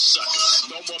Suckers.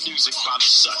 No more music by the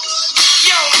suckers.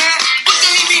 Yo, man, what do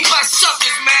he mean by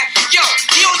suckers, man? Yo,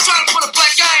 he only trying to put a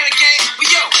black guy in the game. But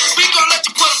yo, we gonna let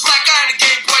you put a black guy in the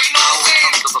game, boy. You know what I'm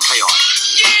saying? Comes the payoff.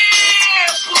 Yeah,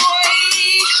 boy.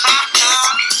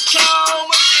 Joe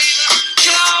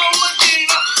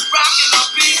Medina, rocking a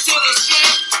beat to the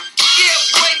strip.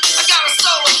 Yeah, boy, I got a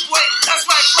solo, boy. That's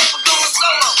right, Flavor going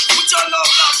solo. What y'all know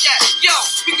about that? Yo,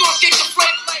 we gonna kick the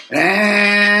Flavor like.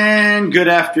 And good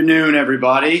afternoon,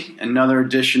 everybody. Another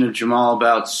edition of Jamal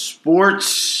About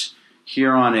Sports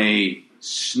here on a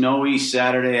snowy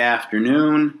Saturday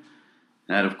afternoon.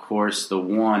 That, of course, the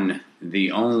one,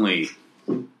 the only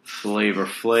Flavor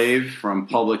Flav from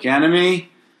Public Enemy.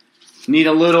 Need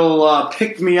a little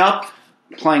pick-me-up.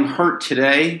 Playing hurt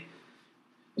today.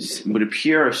 Would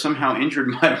appear I've somehow injured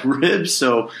my ribs,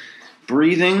 so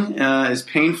breathing is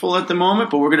painful at the moment,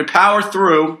 but we're going to power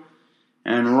through.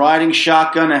 And riding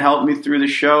shotgun to help me through the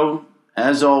show,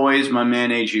 as always, my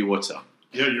man AG, what's up?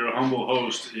 Yeah, your humble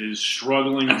host is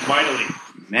struggling mightily.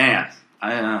 Man,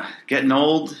 getting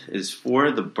old is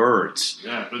for the birds.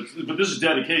 Yeah, but this is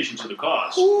dedication to the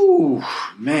cause. Ooh,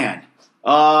 man.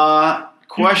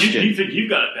 Question. You think you've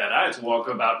got it bad? I had to walk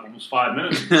about almost 5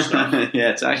 minutes of this stuff.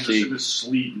 Yeah, it's actually... Just in this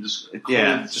sleet, this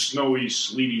Yeah. snowy,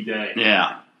 sleety day.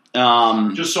 Yeah.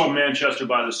 Just saw Manchester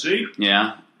by the Sea.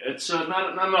 Yeah. It's not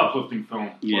an uplifting film,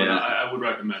 but Yeah. I would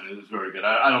recommend it. It's very good.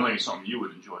 I don't think it's something you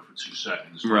would enjoy for 2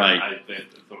 seconds. Right. I thought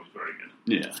it was very good.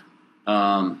 Yeah.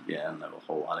 Yeah, I don't have a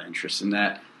whole lot of interest in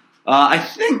that. I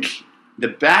think the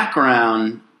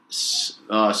background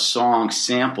song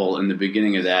sample in the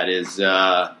beginning of that is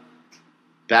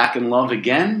Back in Love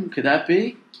Again. Could that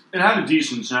be? It had a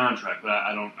decent soundtrack, but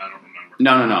I don't remember.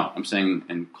 No. I'm saying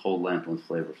in Cold Lamp with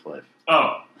Flavor Flav.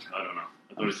 Oh, I don't know.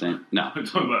 I'm saying no. I'm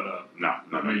talking about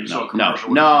you saw a No.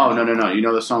 commercial. No. You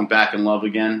know the song Back in Love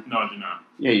Again? No, I do not.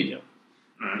 Yeah, you do.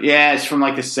 Right. Yeah, it's from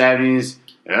like the 70s.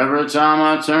 Every time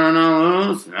I turn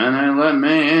loose and they let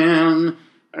me in.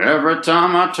 Every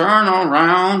time I turn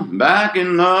around, back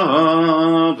in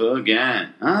love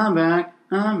again. I'm back.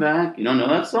 You don't know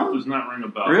that song? Does not ring a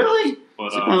bell. Really? But,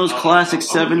 It's like one of those classic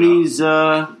 70s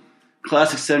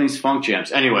funk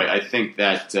jams. Anyway, I think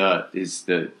that is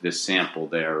the sample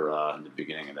there in the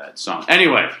beginning of that song.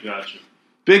 Anyway, Gotcha.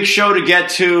 big show to get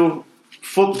to,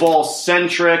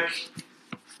 football-centric.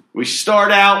 We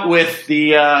start out with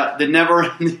the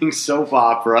never-ending soap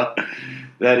opera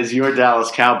that is your Dallas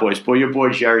Cowboys. Boy, your boy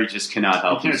Jerry just cannot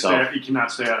help himself. He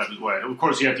cannot stay out of his way. Of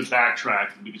course, he had to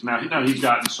backtrack because now he's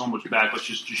gotten so much back. Let's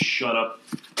just shut up.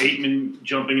 Aitman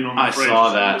jumping in on the I phrase.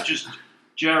 saw that.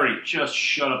 Jerry, just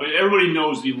shut up. Everybody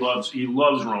knows he loves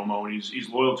Romo, and he's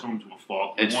loyal to him to a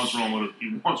fault. He wants Romo to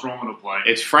play.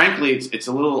 It's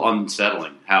a little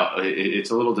unsettling.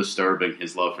 It's a little disturbing,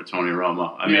 his love for Tony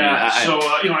Romo. I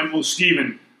mean,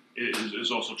 Steven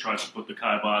is also trying to put the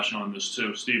kibosh on this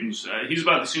too. Steven's seems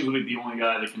like the only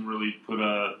guy that can really put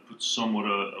somewhat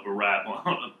of a rap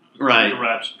on. Right.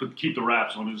 Keep the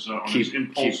raps on his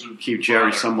impulsive. Keep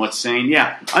Jerry somewhat sane.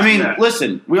 Yeah. I mean,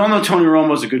 Listen, we all know Tony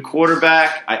Romo's a good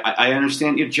quarterback. I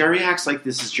understand. Jerry acts like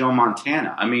this is Joe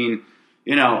Montana. I mean,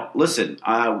 listen,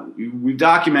 we've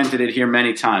documented it here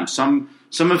many times. Some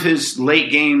of his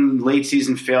late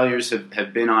season failures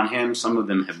have been on him. Some of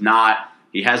them have not.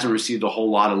 He hasn't received a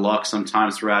whole lot of luck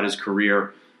sometimes throughout his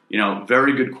career.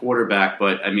 Very good quarterback,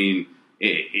 but I mean,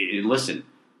 listen.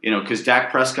 Because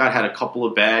Dak Prescott had a couple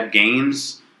of bad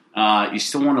games. You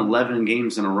still won 11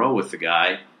 games in a row with the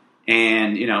guy.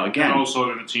 And, again... And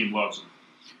also the team loves him.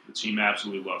 The team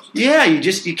absolutely loves him. Yeah,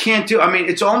 you can't do... I mean,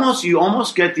 you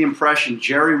almost get the impression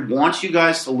Jerry wants you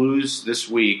guys to lose this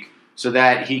week so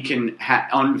that he can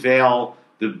unveil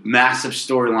the massive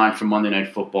storyline for Monday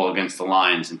Night Football against the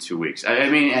Lions in 2 weeks.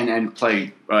 I mean, and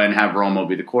play and have Romo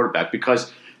be the quarterback.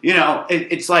 Because,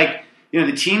 it's like,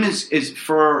 the team is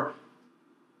for...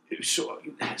 So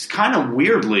it's kind of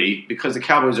weirdly, because the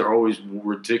Cowboys are always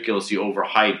ridiculously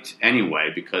overhyped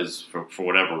anyway, because for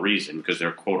whatever reason, because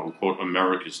they're quote unquote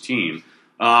America's team.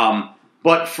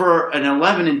 But for an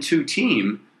 11-2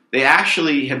 team, they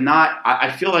actually have not.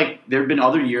 I feel like there have been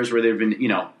other years where they've been,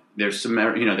 there's some,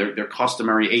 their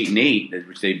customary 8-8,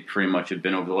 which they pretty much have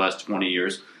been over the last 20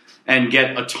 years, and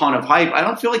get a ton of hype. I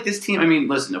don't feel like this team. I mean,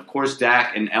 listen, of course,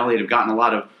 Dak and Elliott have gotten a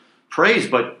lot of praise,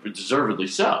 but deservedly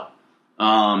so.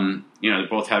 They're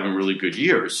both having really good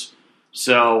years.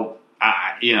 So,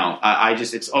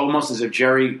 it's almost as if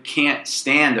Jerry can't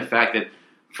stand the fact that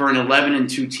for an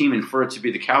 11-2 team and for it to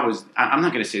be the Cowboys, I'm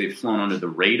not going to say they've flown under the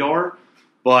radar,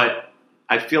 but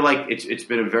I feel like it's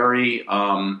been a very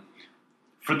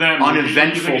For them,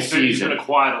 uneventful it's season. been a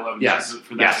quiet 11 Yes,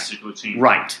 for that yes. particular team.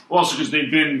 Right. Also, because they've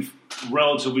been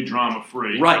relatively drama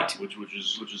free. Right. Which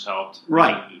has helped.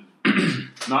 Right.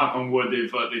 Knock on wood,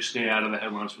 they've stayed out of the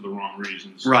headlines for the wrong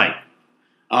reasons. Right.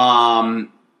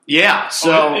 Yeah.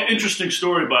 So interesting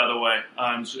story, by the way,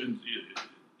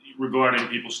 regarding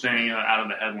people staying out of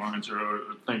the headlines or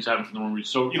things happening for the wrong reasons.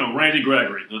 So Randy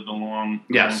Gregory, the long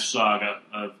saga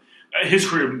of his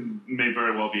career may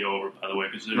very well be over. By the way,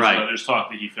 because there's talk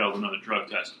that he failed another drug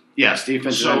test. Yes,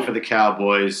 defensive end for the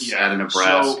Cowboys out of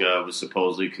Nebraska was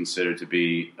supposedly considered to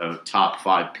be a top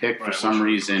 5 pick for some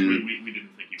reason. We didn't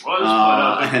think he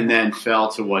was, and then fell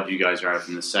to what you guys are at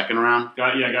in the second round.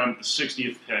 Got him the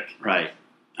 60th pick. Right.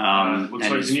 Looks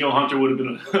like Daniil Hunter would have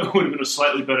been a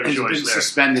slightly better choice. He's been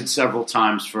suspended several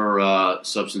times for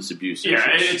substance abuse. Yeah,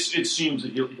 it seems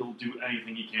that he'll do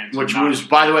anything he can. Which was,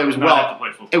 by the way,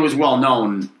 it was well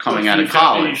known coming out of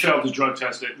college. He failed his drug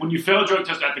test. When you fail a drug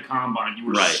test at the combine, you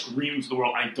were screaming to the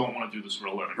world, "I don't want to do this for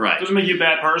a living." Right. Doesn't make you a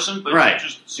bad person, but it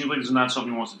just seems like it's not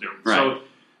something he wants to do. Right. So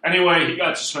anyway, he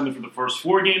got suspended for the first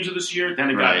 4 games of this year.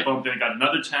 Then it got bumped. Then it got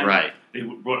another 10. Right. They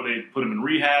put him in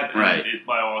rehab, and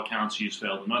by all accounts, he's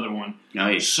failed another one.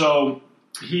 Nice. So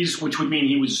which would mean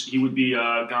he would be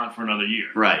gone for another year.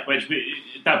 Right. But at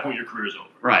that point, your career is over.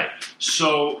 Right.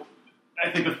 So I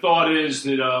think the thought is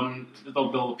that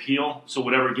they'll appeal. So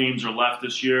whatever games are left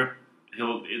this year,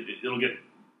 it'll get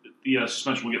the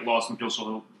suspension will get lost in appeal.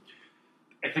 So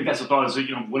I think that's the thought is that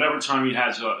whatever time he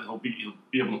has, he'll be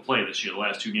able to play this year, the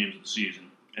last 2 games of the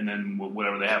season, and then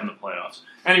whatever they have in the playoffs.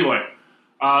 Anyway.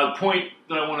 The point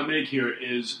that I want to make here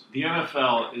is the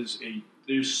NFL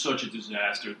is such a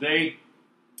disaster.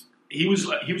 He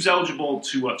was eligible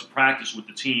to practice with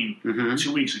the team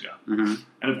 2 weeks ago,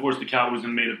 and of course the Cowboys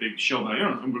then made a big show about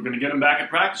we're going to get him back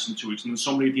at practice in 2 weeks, and then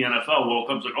somebody at the NFL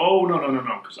woke up like, oh no,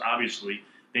 because obviously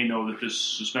they know that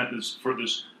this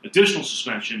additional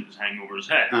suspension is hanging over his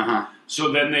head.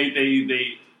 So then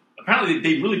they apparently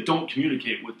they really don't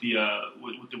communicate with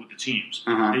the teams.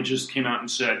 They just came out and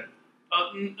said.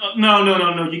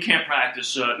 No, you can't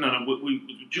practice.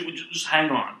 We just hang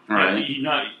on. Right.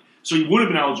 So he would have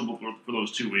been eligible for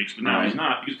those 2 weeks, but now he's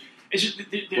not. Because it's just,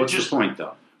 what's the point,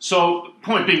 though? So the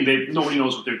point being, nobody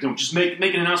knows what they're doing. Just make an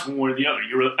announcement one way or the other.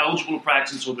 You're eligible to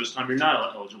practice until this time. You're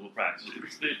not eligible to practice.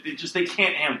 They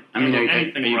can't handle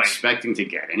anything. Are you expecting to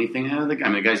get anything out of the guy? I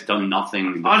mean, the guy's done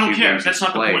nothing. I don't care. That's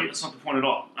not the point. That's not the point at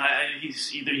all.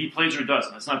 Either he plays or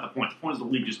doesn't. That's not the point. The point is the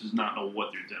league just does not know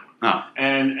what they're doing. Oh.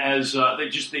 And as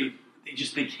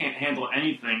they can't handle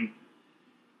anything.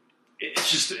 It's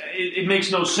just it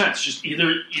makes no sense. Just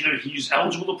either he's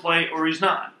eligible to play or he's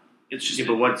not. It's just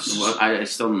I'm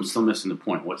still missing the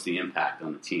point. What's the impact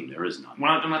on the team? There is none.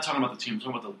 I'm not talking about the team. I'm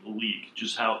talking about the league.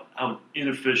 Just how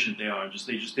inefficient they are.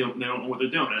 They don't know what they're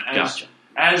doing. And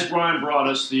as Brian brought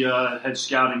us, the head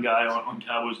scouting guy on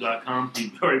Cowboys.com,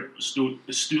 he very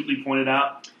astutely pointed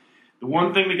out the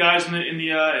one thing the guys in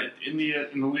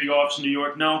the league office in New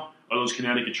York know are those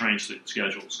Connecticut train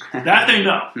schedules. That they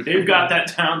know. They've got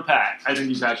that down pat. I think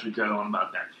he's actually dead on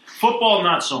about that. Football,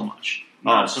 not so much.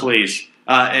 Please.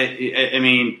 I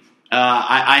mean,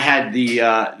 I had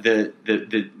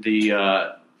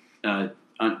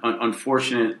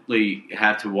unfortunately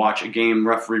had to watch a game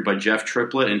refereed by Jeff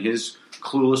Triplett and his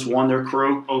clueless wonder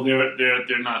crew. Oh,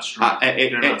 they're not strong.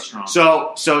 They're not strong.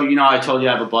 So I told you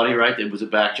I have a buddy, right? That was a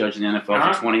back judge in the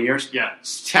NFL for 20 years. Yeah.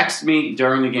 Text me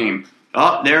during the game.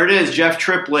 Oh, there it is, Jeff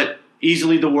Triplett,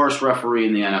 easily the worst referee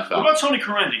in the NFL. What about Tony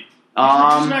Correndi?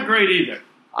 He's not great either.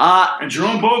 And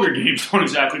Jerome Boger games don't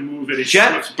exactly move at his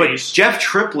pace. But Jeff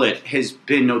Triplett has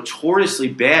been notoriously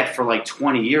bad for like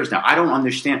 20 years now. I don't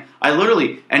understand.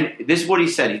 And this is what he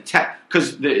said.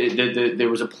 Because there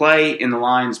was a play in the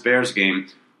Lions-Bears game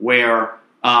where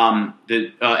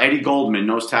Eddie Goldman,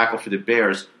 nose tackle for the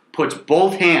Bears, puts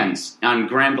both hands on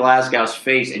Graham Glasgow's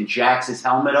face and jacks his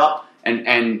helmet up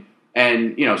and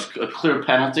a clear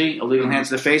penalty, illegal hands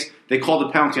to the face. They called the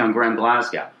penalty on Graham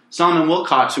Glasgow. Solomon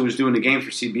Wilcox, who was doing the game for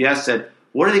CBS, said,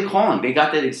 what are they calling? They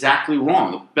got that exactly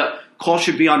wrong. The call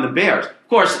should be on the Bears. Of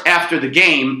course, after the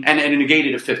game, and it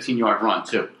negated a 15-yard run,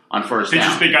 too, on first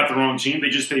down. They got the wrong team? They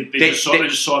just saw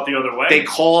it the other way? They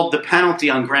called the penalty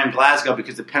on Graham Glasgow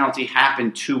because the penalty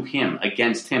happened to him,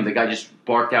 against him. The guy just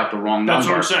barked out the wrong number. That's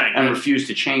what I'm saying. And refused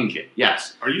to change it.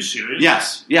 Yes. Are you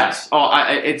serious? Yes. Oh,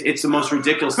 it's the most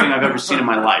ridiculous thing I've ever seen in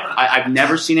my life. I've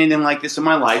never seen anything like this in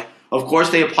my life. Of course,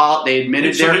 they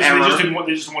admitted their error. They just didn't want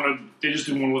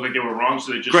to look like they were wrong,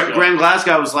 so they just... Graham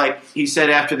Glasgow was like, he said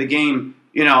after the game,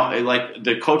 like,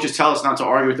 the coaches tell us not to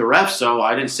argue with the refs, so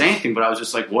I didn't say anything, but I was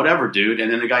just like, whatever, dude.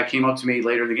 And then the guy came up to me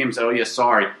later in the game and said, oh, yeah,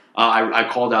 sorry, I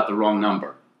called out the wrong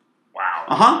number. Wow.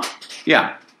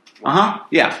 Yeah.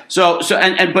 Yeah.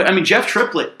 But I mean, Jeff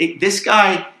Triplett, this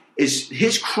guy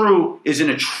his crew is an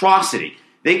atrocity.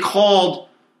 They called.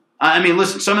 I mean,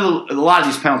 listen, a lot of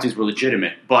these penalties were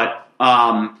legitimate, but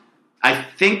I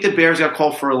think the Bears got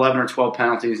called for 11 or 12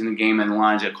 penalties in the game, and the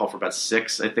Lions got called for about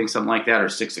 6, I think, something like that, or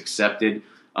 6 accepted.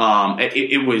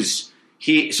 It was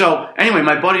he. So anyway,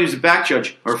 my buddy who's a back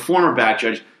judge or former back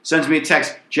judge sends me a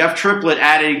text. Jeff Triplett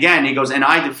at it again. He goes, and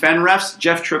I defend refs.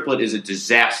 Jeff Triplett is a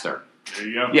disaster. There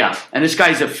you go. Yeah, and this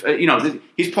guy's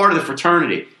he's part of the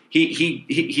fraternity.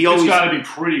 He always got to be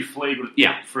pretty flagrant.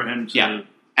 Yeah. For him to. Yeah.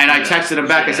 And I texted him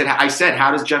back. I said,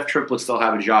 how does Jeff Triplett still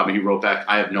have a job? And he wrote back,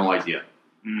 I have no idea.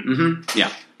 Mm-hmm.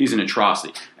 Yeah, he's an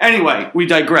atrocity. Anyway, we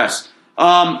digress.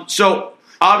 So,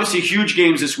 obviously, huge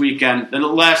games this weekend. In the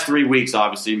last 3 weeks,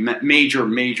 obviously, major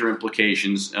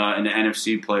implications in the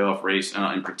NFC playoff race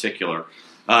in particular.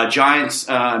 Giants,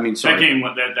 That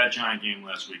Giant game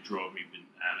last week drove me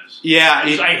bananas. Yeah.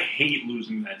 I hate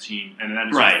losing that team, and that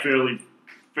is a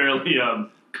fairly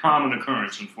common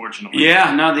occurrence, unfortunately.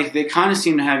 Yeah, no, they kind of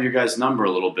seem to have your guys' number a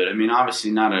little bit. I mean,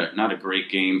 obviously not a great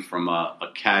game from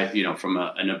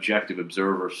an objective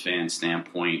observer fan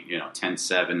standpoint.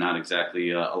 10-7, not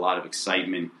exactly a lot of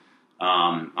excitement.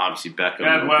 Obviously Beckham.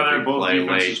 Bad weather, both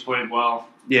defenses played well.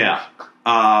 Yeah.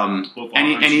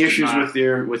 Any issues with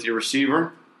your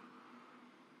receiver?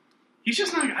 He's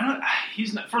just not.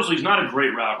 First of all, he's not a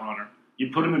great route runner. You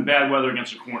put him in bad weather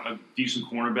against a decent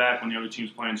cornerback when the other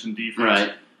team's playing some defense.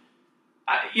 Right.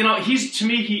 He's to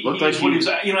me. He looked like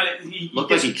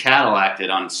he Cadillac'd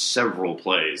on several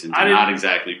plays and did not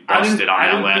exactly busted on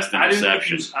that last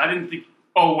interception. I didn't think.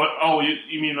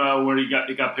 You mean where he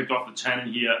got picked off the 10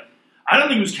 and he? I don't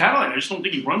think he was Cadillac. I just don't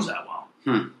think he runs that well.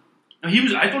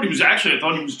 I thought he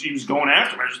was going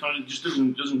after him. I just thought it just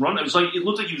doesn't run. It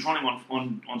looked like he was running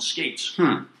on skates.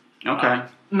 Okay.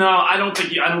 No, I don't think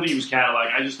he was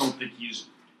Cadillac. I just don't think he's.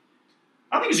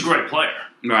 I think he's a great player.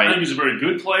 Right. I think he's a very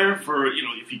good player for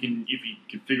if he can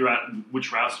figure out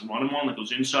which routes to run him on, like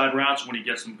those inside routes when he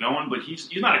gets them going. But he's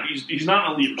not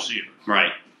an elite receiver.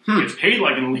 Right. He gets paid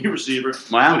like an elite receiver.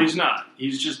 Wow. But he's not.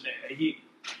 He's just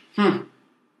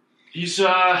He's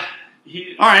All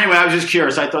right. Anyway, I was just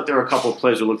curious. I thought there were a couple of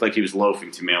plays that looked like he was loafing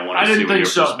to me. I didn't think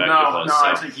so. No,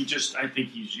 I think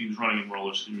he was running in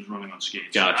rollers. He was running on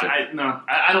skates. Gotcha.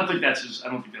 I don't think that's his.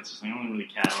 I don't think that's his thing. I don't really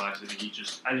Cadillacs.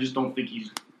 I just don't think he's.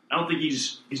 I don't think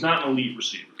he's not an elite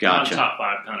receiver. Gotcha. Not a top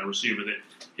 5 kind of receiver that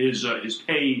his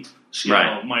pay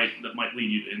scale might lead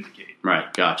you to indicate.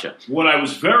 Right. Gotcha. What I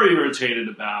was very irritated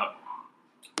about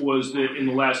was that in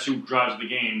the last 2 drives of the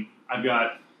game, I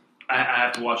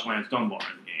have to watch Lance Dunbar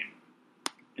in the game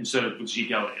instead of with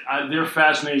Zeke Elliott. Their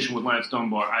fascination with Lance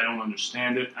Dunbar, I don't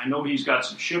understand it. I know he's got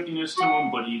some shiftiness to him,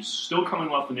 but he's still coming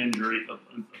off an injury, a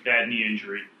bad knee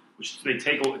injury, which it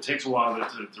takes a while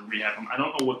to rehab him. I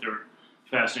don't know what their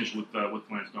fascination with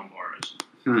Lance Dunbar is.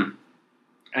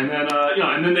 And then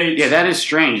and then they that is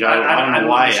strange. I don't know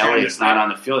why Elliott's not on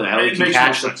the field. Elliott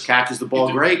catches the ball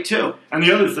great too. And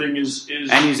the other thing is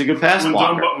and he's a good pass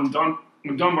blocker.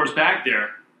 When Dunbar's back there,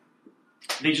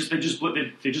 they just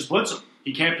blitz him.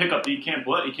 He can't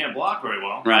block very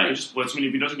well. Right. They just blitz him. And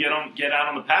if he doesn't get out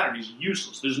on the pattern, he's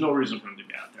useless. There's no reason for him to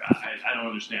be out there. I don't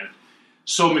understand it.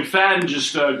 So McFadden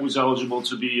just was eligible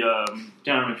to be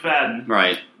Darren McFadden.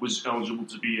 Right. Was eligible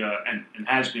to be and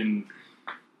has been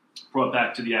brought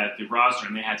back to the active roster,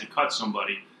 and they had to cut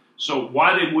somebody. So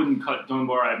why they wouldn't cut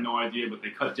Dunbar, I have no idea. But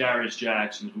they cut Darius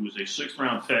Jackson, who was a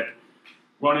 6th-round pick,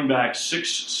 running back,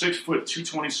 6 foot,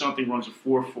 220 something, runs a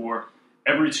 4.4.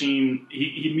 Every team,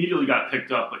 he immediately got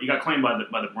picked up, but he got claimed by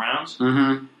the Browns.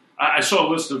 Mm-hmm. I saw a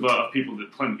list of people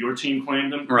that claimed your team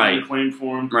claimed him. Right. Claimed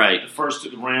for him. Right.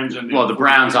 The Rams and the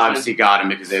Browns obviously got him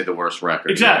because they had the worst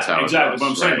record. Exactly. But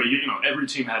I'm saying, but every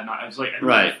team had not. It's like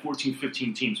 14,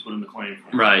 15 teams put in the claim for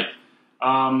him. Right.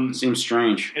 Seems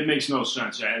strange. It makes no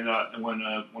sense. And when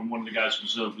one of the guys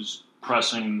was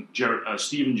pressing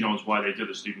Stephen Jones, why they did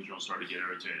it, Stephen Jones started to get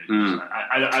irritated.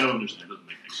 I don't understand. It doesn't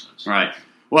make any sense. Right.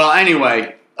 Well,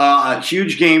 anyway, a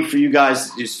huge game for you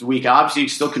guys this week. Obviously, you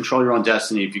still control your own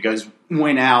destiny. If you guys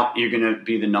win out, you're going to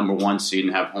be the number 1 seed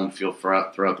and have home field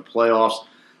throughout the playoffs.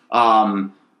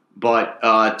 But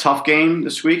tough game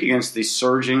this week against the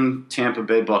surging Tampa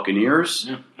Bay Buccaneers.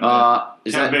 Yeah.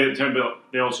 Tampa Bay,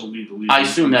 they also lead the league. I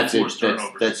assume that's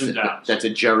a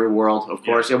Jerry world, of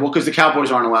course. Yeah, well, because the Cowboys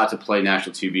aren't allowed to play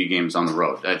national TV games on the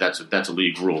road. That's a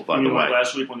league rule, by the way. Like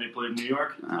last week when they played New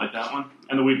York, like that one,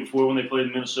 and the week before when they played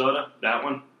in Minnesota, that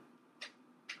one.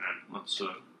 Let's.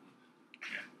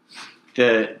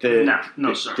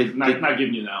 No, sir. Not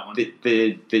giving you that one.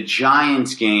 The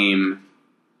Giants game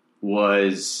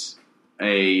was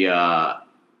a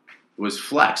was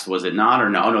flexed, was it not? Or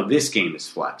no? Oh, no, this game is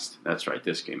flexed. That's right,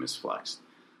 this game is flexed.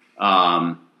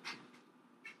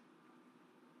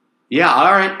 Yeah,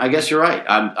 all right. I guess you're right.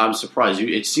 I'm surprised.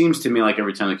 It seems to me like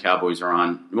every time the Cowboys are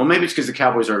on, well, maybe it's because the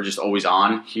Cowboys are just always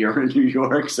on here in New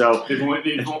York. So there's only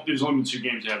been 2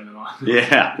 games they haven't been on.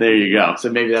 Yeah, there you go. So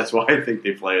maybe that's why I think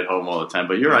they play at home all the time.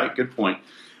 But you're right. Good point.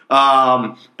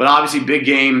 But obviously, big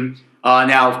game.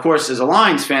 Now, of course, as a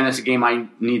Lions fan, that's a game I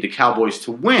need the Cowboys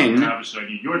to win. And obviously, I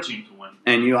need your team to win.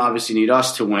 And you obviously need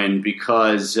us to win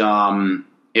because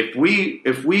if we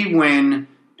win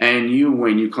and you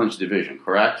win, you clinch the division,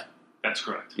 correct? That's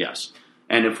correct. Yes.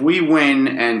 And if we win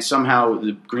and somehow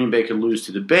the Green Bay could lose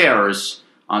to the Bears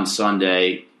on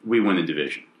Sunday, we win the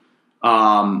division.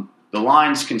 The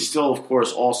Lions can still, of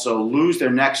course, also lose their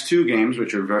next 2 games,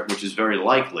 which is very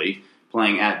likely,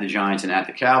 playing at the Giants and at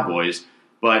the Cowboys.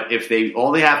 But if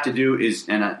all they have to do is,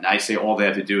 and I say all they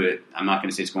have to do, I'm not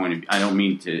going to say it's going to be, I don't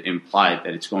mean to imply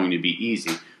that it's going to be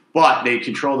easy, but they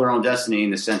control their own destiny in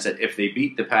the sense that if they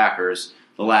beat the Packers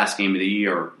the last game of the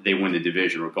year, they win the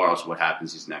division regardless of what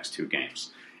happens these next 2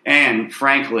 games. And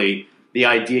frankly, the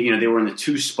idea, they were in the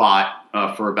 2 spot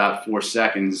for about 4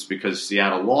 seconds because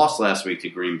Seattle lost last week to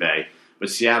Green Bay, but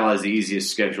Seattle has the easiest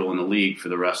schedule in the league for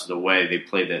the rest of the way. They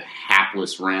play the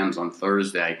hapless Rams on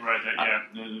Thursday. Right,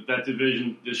 that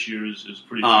division this year is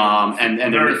pretty and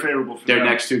very favorable for their them.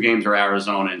 next 2 games are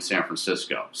Arizona and San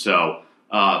Francisco. So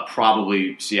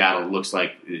probably Seattle looks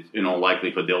like, in all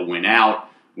likelihood, they'll win out,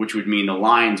 which would mean the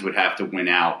Lions would have to win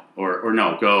out, or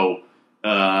no, go.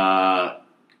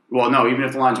 Even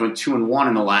if the Lions went 2-1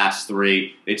 in the last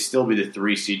 3, they'd still be the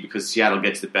 3 seed because Seattle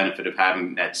gets the benefit of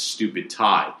having that stupid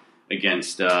tie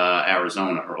against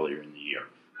Arizona earlier in the year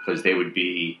because they would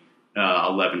be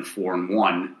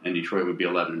 11-4-1 and Detroit would be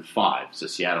 11-5. So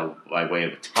Seattle, by way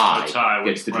of a tie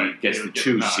gets the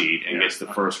 2 seed and gets the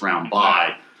first round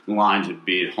bye. The Lions would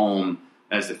be at home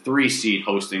as the 3 seed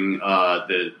hosting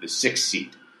the 6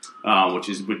 seed, which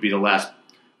would be the last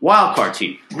wild card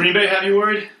team. Green Bay have you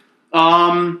worried?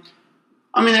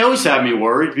 They always have me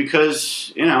worried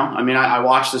because, I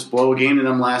watched us blow a game to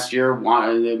them last year,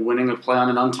 winning a play on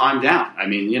an untimed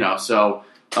down. So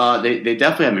they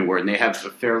definitely have me worried. And they have a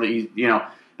fairly,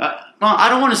 I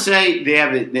don't want to say they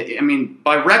have it.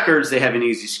 By records, they have an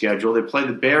easy schedule. They play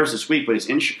the Bears this week, but it's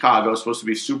in Chicago. It's supposed to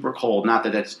be super cold. Not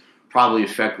that that's probably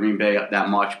affect Green Bay that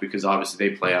much because obviously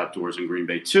they play outdoors in Green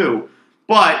Bay too.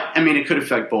 But, it could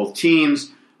affect both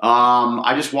teams.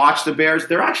 I just watched the Bears.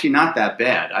 They're actually not that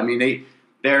bad.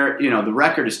 They're the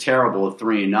record is terrible at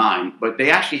 3-9, but they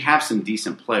actually have some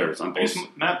decent players on both.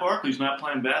 Matt Barkley's not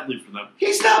playing badly for them.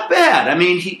 He's not bad.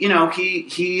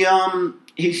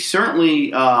 He's certainly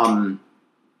not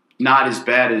as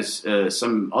bad as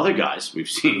some other guys we've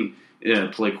seen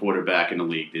play quarterback in the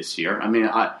league this year.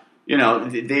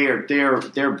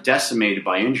 They're decimated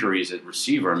by injuries at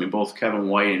receiver. Both Kevin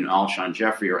White and Alshon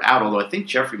Jeffrey are out, although I think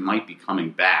Jeffrey might be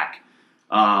coming back.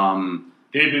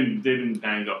 They've been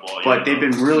banged up all year. But they've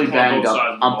been really banged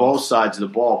up on both sides of the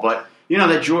ball. But,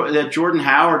 that Jordan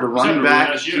Howard, the running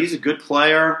back, he's a good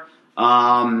player.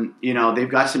 They've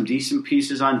got some decent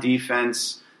pieces on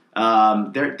defense.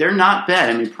 They're not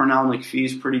bad. Pernell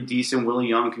McPhee's pretty decent. Willie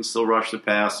Young can still rush the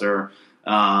passer.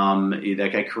 That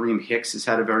guy Kareem Hicks has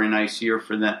had a very nice year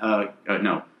for them.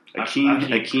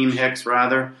 Akeem Hicks,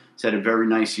 rather, has had a very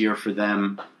nice year for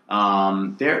them.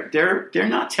 They're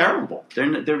not terrible.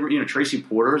 They're Tracy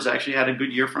Porter has actually had a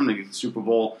good year from the Super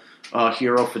Bowl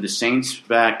hero for the Saints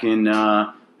back in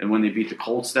and when they beat the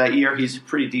Colts that year. He's a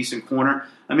pretty decent corner.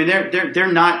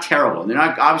 They're not terrible. They're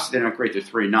not great. They're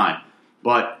 3-9,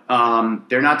 but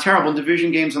they're not terrible.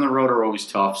 Division games on the road are always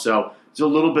tough, so there's a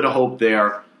little bit of hope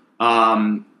there.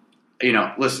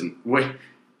 Listen,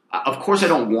 of course I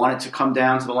don't want it to come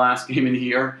down to the last game of the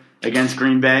year against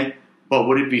Green Bay, but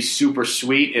would it be super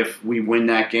sweet if we win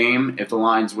that game, if the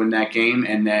Lions win that game,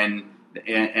 and then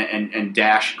and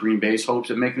dash Green Bay's hopes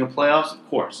of making the playoffs? Of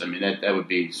course. That would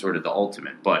be sort of the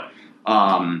ultimate, but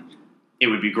it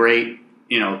would be great.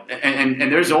 And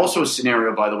there's also a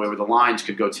scenario, by the way, where the Lions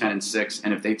could go 10-6,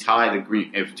 and if they tie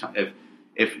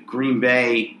if Green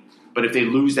Bay. But if they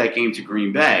lose that game to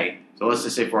Green Bay, so let's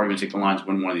just say for argument's sake the Lions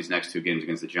win one of these next 2 games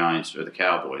against the Giants or the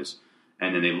Cowboys,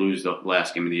 and then they lose the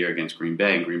last game of the year against Green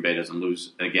Bay, and Green Bay doesn't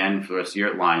lose again for the rest of the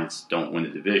year, Lions don't win the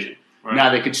division. Right. Now,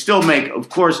 they could still make, of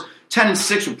course,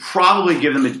 10-6 would probably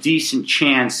give them a decent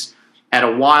chance at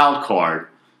a wild card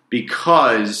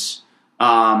because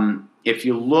if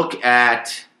you look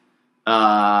at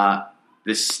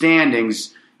the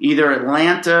standings, either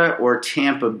Atlanta or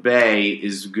Tampa Bay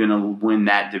is going to win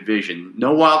that division.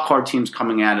 No wild card teams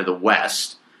coming out of the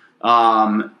West.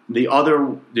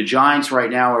 The Giants right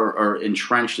now are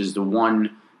entrenched as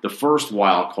the first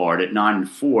wild card at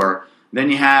 9-4. Then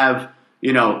you have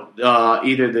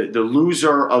either the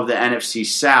loser of the NFC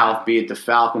South, be it the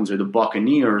Falcons or the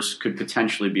Buccaneers, could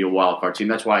potentially be a wild card team.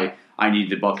 That's why I need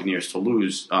the Buccaneers to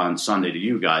lose on Sunday to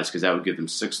you guys, because that would give them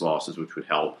 6 losses, which would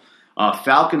help.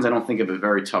 Falcons, I don't think, have a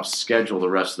very tough schedule the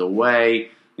rest of the way. I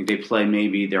think they play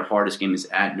maybe their hardest game is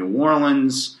at New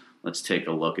Orleans. Let's take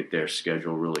a look at their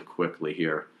schedule really quickly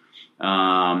here.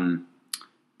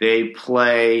 They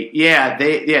play, they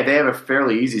have a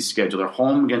fairly easy schedule. They're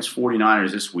home against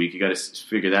 49ers this week. You got to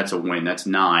figure that's a win. That's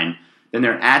 9. Then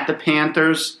they're at the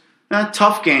Panthers.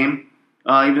 Tough game,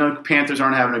 even though the Panthers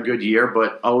aren't having a good year,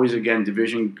 but always, again,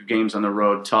 division games on the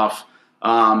road, tough.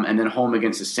 And then home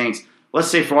against the Saints. Let's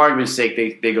say, for argument's sake,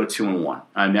 they go 2-1.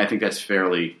 I mean, I think that's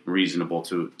fairly reasonable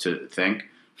to think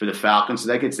for the Falcons. So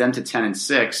that gets them to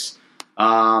 10-6.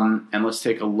 And let's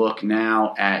take a look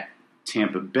now at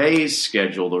Tampa Bay's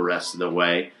schedule the rest of the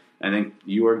way. I think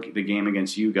the game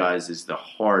against you guys is the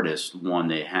hardest one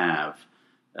they have.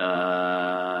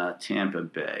 Tampa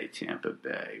Bay.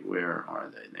 Where are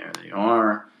they? There they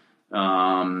are.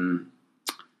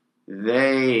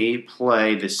 They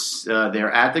play this.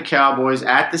 They're at the Cowboys,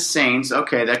 at the Saints.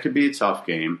 Okay, that could be a tough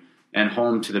game, and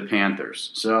home to the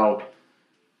Panthers. So,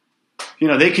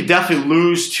 they could definitely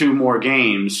lose 2 more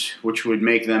games, which would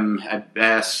make them at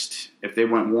best, if they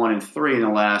went 1-3 in the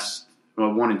last,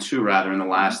 1-2 rather in the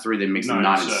last 3, they make them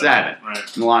 9-7. Right. And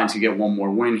the Lions could get one more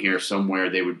win here somewhere.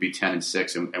 They would be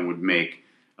 10-6 and would make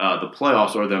the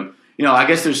playoffs. Or them, I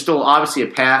guess there's still obviously a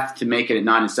path to make it at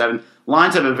 9-7.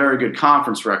 Lions have a very good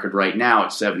conference record right now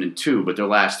at 7-2, but their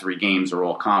last 3 games are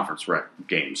all conference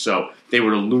games. So if they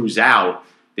were to lose out,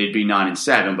 they'd be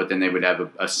 9-7, but then they would have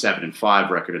a 7-5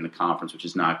 record in the conference, which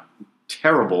is not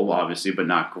terrible, obviously, but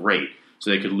not great.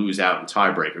 So they could lose out in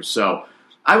tiebreakers. So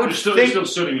I would They're still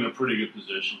sitting in a pretty good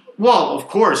position. Well, of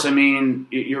course. I mean,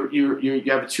 you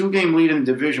have a 2-game lead in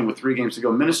the division with 3 games to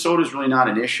go. Minnesota's really not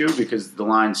an issue because the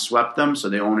Lions swept them, so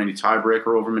they don't own any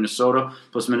tiebreaker over Minnesota.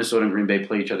 Plus, Minnesota and Green Bay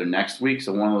play each other next week.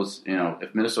 So one of those,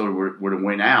 if Minnesota were to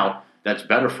win out, that's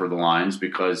better for the Lions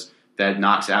because that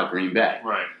knocks out Green Bay.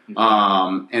 Right.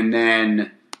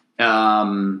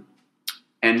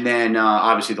 And then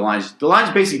obviously the Lions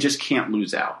basically just can't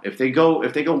lose out. If they go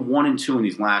 1-2 in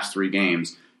these last 3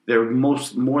 games, they're more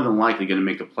than likely going to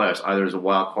make the playoffs, either as a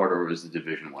wild card or as the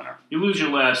division winner. You lose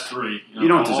your last 3, you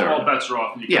don't deserve it. All bets are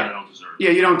off, and you kind of don't deserve it. Yeah,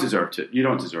 you don't deserve to. You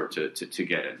don't deserve to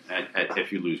get in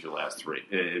if you lose your last 3.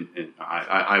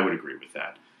 I would agree with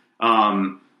that.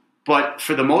 But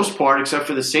for the most part, except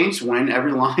for the Saints win,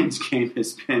 every Lions game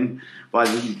has been by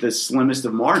the slimmest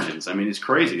of margins. I mean, it's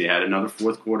crazy. They had another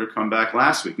fourth quarter comeback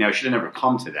last week. Now, it should have never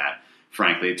come to that,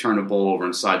 frankly. They turned the ball over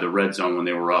inside the red zone when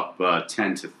they were up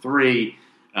 10-3.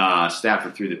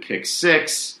 Stafford threw the pick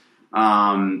 6.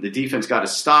 The defense got a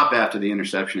stop after the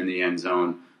interception in the end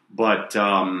zone. But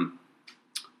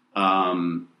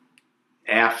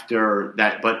after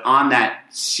that, but on that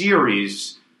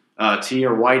series,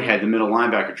 Tahir Whitehead, the middle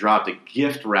linebacker, dropped a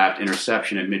gift-wrapped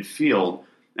interception at midfield,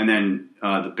 and then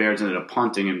the Bears ended up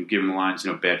punting and giving the Lions,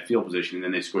 bad field position, and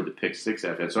then they scored the pick 6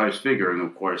 after that. So I was figuring,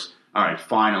 of course, all right,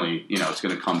 finally, it's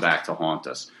going to come back to haunt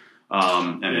us.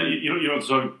 And then you don't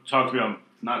talk to me about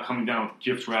not coming down with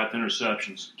gift-wrapped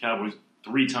interceptions. Cowboys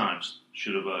 3 times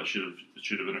should have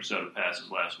intercepted passes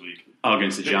last week. Oh,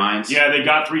 against the Giants? Yeah, they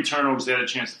got 3 turnovers. They had a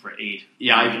chance for 8.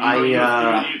 Yeah,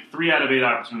 3 out of 8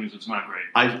 opportunities. It's not great.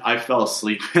 I fell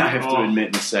asleep, I have to admit,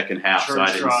 in the second half, so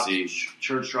I didn't see.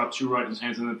 Church dropped 2 right in his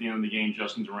hands, and at the end of the game,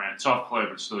 Justin Durant. Tough play,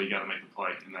 but still, you got to make the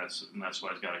play, and that's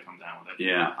why he's got to come down with it.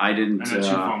 Yeah, I didn't. And then 2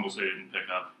 fumbles they didn't pick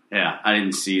up. Yeah, I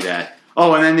didn't see that.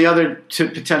 Oh, and then the other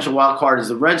potential wild card is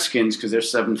the Redskins because they're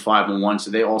 7-5-1,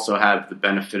 so they also have the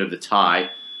benefit of the tie.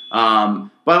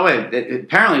 By the way,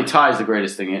 apparently tie is the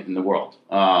greatest thing in the world.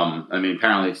 I mean,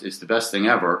 apparently it's the best thing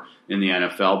ever in the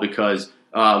NFL because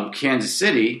Kansas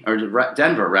City or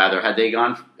Denver rather had they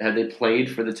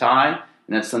played for the tie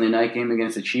in that Sunday night game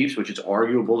against the Chiefs, which is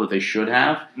arguable that they should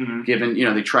have, given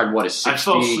they tried a 60. I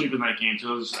fell asleep in that game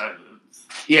too.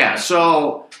 Yeah,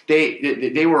 so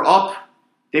they were up.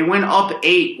 They went up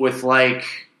 8 with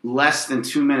less than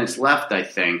 2 minutes left, I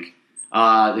think.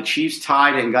 The Chiefs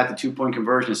tied it and got the 2-point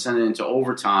conversion to send it into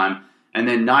overtime. And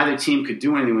then neither team could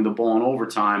do anything with the ball in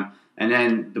overtime. And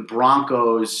then the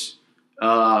Broncos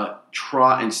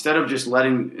instead of just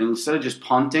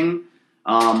punting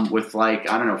with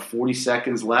 40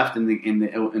 seconds left in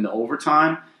the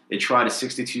overtime, they tried a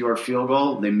 62-yard field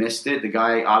goal. They missed it. The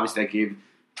guy obviously that gave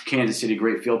Kansas City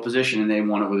great field position, and they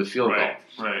won it with a field goal.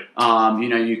 Right.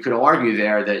 You could argue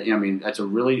there that, that's a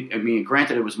really,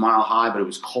 granted it was mile high, but it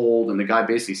was cold, and the guy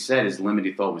basically said his limit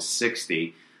he thought was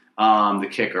 60, the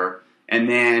kicker. And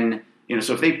then,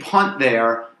 so if they punt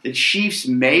there, the Chiefs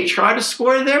may try to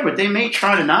score there, but they may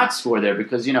try to not score there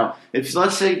because, if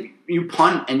let's say you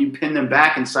punt and you pin them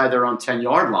back inside their own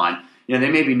 10-yard line, they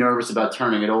may be nervous about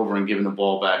turning it over and giving the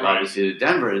ball back, obviously, to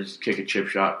Denver to kick a chip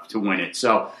shot to win it.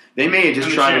 So they may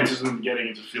just try to. The chances of them getting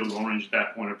into field goal range at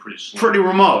that point are pretty slim. Pretty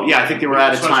remote. Yeah, I think they were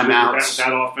out of timeouts.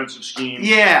 That offensive scheme.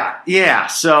 Yeah.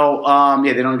 So,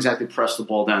 they don't exactly press the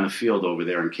ball down the field over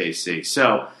there in KC.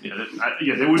 So, they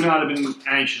would not have been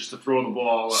anxious to throw the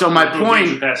ball. So my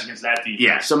point. Pass against that defense.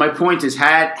 Yeah. So my point is,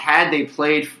 had they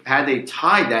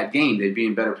tied that game, they'd be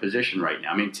in better position right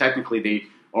now. Technically they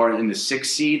are in the 6th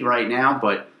seed right now,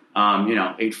 but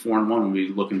 8-4-1 would be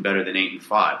looking better than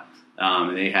 8-5.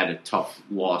 They had a tough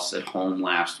loss at home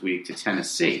last week to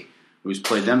Tennessee, who's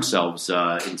played themselves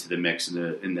into the mix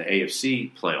in the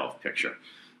AFC playoff picture.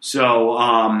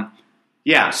 So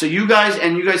so you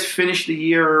guys finished the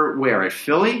year where, at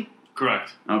Philly?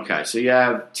 Correct. Okay, so you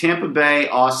have Tampa Bay,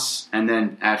 us, and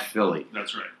then at Philly.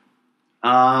 That's right.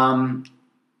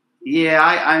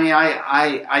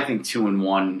 I think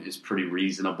 2-1 is pretty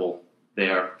reasonable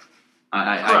there.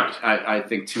 Correct. I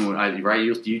think 2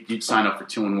 right. You'd sign up for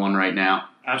 2-1 right now.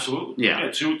 Absolutely. Yeah.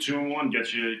 2-1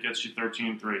 gets you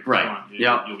 13-3. Right.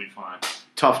 You'll be fine.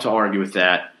 Tough to argue with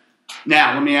that.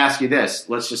 Now let me ask you this.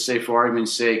 Let's just say, for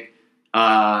argument's sake,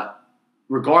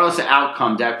 regardless of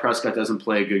outcome, Dak Prescott doesn't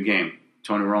play a good game.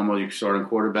 Tony Romo, your starting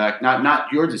quarterback.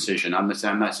 Not your decision. I'm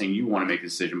not saying you want to make the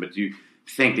decision, but do you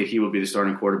think that he will be the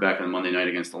starting quarterback on Monday night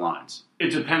against the Lions?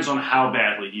 It depends on how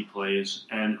badly he plays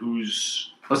and who's.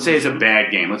 Let's say it's a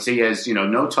bad game. Let's say he has,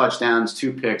 no touchdowns,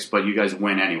 2 picks, but you guys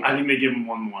win anyway. I think they give him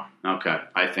one more. Okay.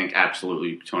 I think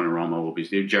absolutely Tony Romo will be.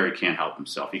 Jerry can't help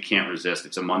himself. He can't resist.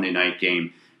 It's a Monday night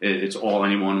game. It's all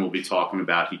anyone will be talking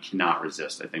about. He cannot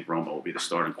resist. I think Romo will be the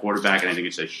starting quarterback, and I think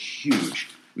it's a huge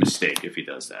mistake if he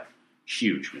does that.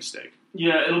 Huge mistake.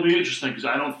 Yeah, it'll be interesting because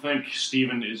I don't think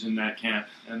Steven is in that camp,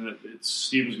 and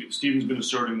Steven's been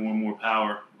asserting more and more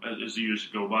power as the years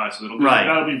go by. So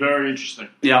that'll be very interesting.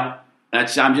 Yeah.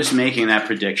 I'm just making that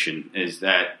prediction, is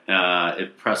that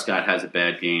if Prescott has a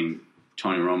bad game,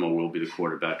 Tony Romo will be the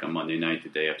quarterback on Monday night, the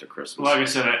day after Christmas. Well, like I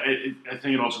said, I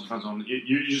think it also depends on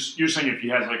you're saying if he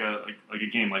has like a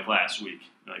game like last week,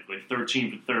 like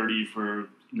 13 for 30 for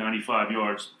 95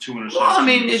 yards, 2 interceptions. Well,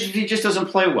 if he just doesn't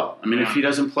play well. If he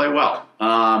doesn't play well,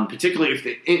 particularly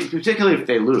if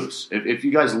they lose. If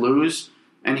you guys lose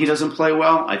and he doesn't play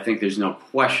well, I think there's no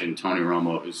question Tony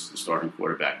Romo is the starting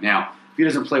quarterback. Now, if he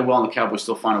doesn't play well and the Cowboys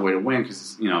still find a way to win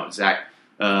because,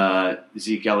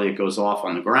 Zeke Elliott goes off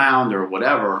on the ground or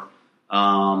whatever,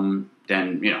 then,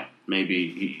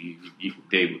 maybe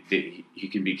he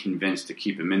can be convinced to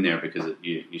keep him in there because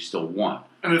you still won.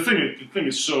 And the thing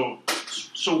is so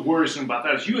worrisome about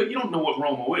that is you don't know what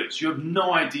Romo is. You have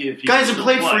no idea if he guys have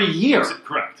played for a year.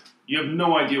 Correct. You have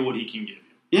no idea what he can give you.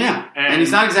 Yeah, and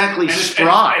he's not exactly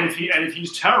strong. And if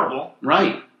he's terrible,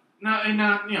 right? Now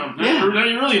you're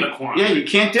really in a corner. Yeah, you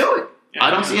can't do it. Yeah,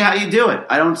 I don't see how you do it.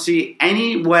 I don't see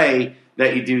any way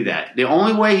that you do that. The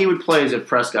only way he would play is if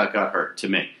Prescott got hurt, to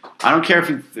me. I don't care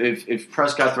if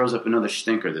Prescott throws up another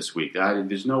stinker this week.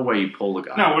 There's no way you pull the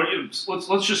guy. No,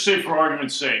 let's just say, for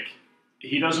argument's sake,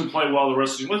 he doesn't play well the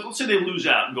rest of the season. Let's say they lose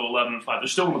out and go 11-5. They're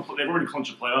still they've already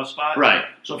clinched a playoff spot. Right.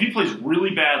 So if he plays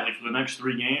really badly for the next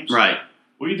 3 games, right,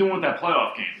 what are you doing with that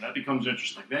playoff game? That becomes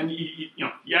interesting. Then you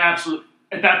absolutely,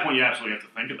 at that point, you absolutely have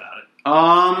to think about it.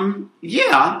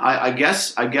 Yeah, I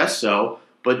guess so.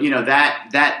 But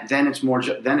that then it's more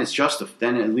then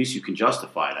at least you can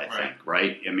justify it. I think,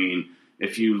 right?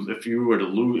 If you were to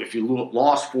lose, if you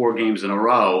lost 4 games in a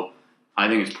row, I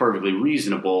think it's perfectly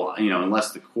reasonable.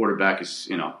 Unless the quarterback is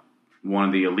one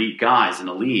of the elite guys in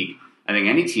the league, I think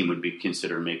any team would be could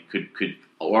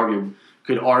argue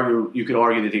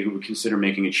that they would consider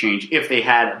making a change if they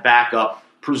had a backup,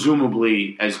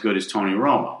 presumably as good as Tony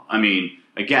Romo.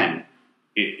 Again,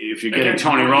 if you're getting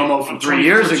Tony Romo from 3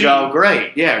 years ago,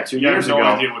 great. Yeah, 2 years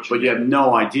ago. But you have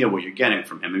no idea what you're getting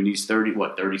from him. He's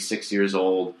 36 years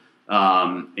old. For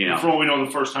all we know,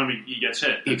 the first time he gets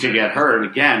hit. He could get hurt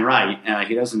again, right.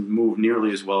 He doesn't move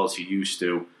nearly as well as he used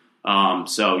to.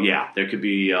 There could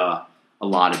be a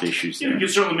lot of issues there. You can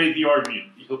certainly make the argument.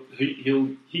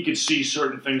 He could see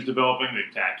certain things developing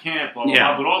that Dak can't, blah, blah,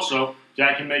 blah. But also,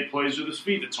 Dak can make plays with his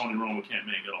feet that Tony Romo can't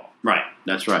make at all. Right.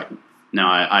 That's right. No,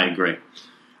 I agree.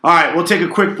 All right, we'll take a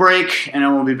quick break, and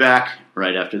then we'll be back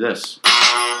right after this.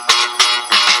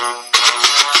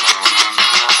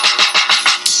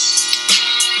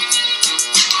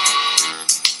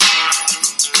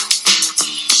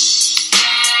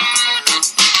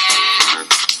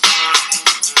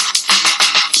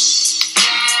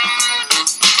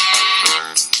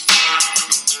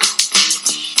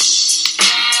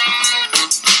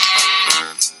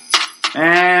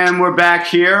 And we're back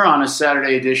here on a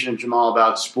Saturday edition of Jamal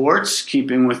About Sports,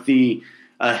 keeping with the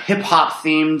hip-hop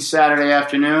themed Saturday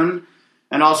afternoon,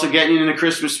 and also getting into the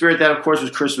Christmas spirit. That, of course, was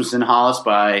Christmas in Hollis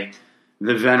by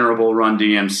the venerable Run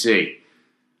DMC.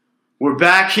 We're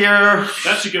back here.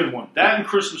 That's a good one. That and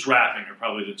Christmas rapping are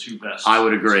probably the two best. I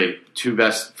would agree. Two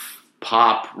best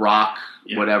pop, rock,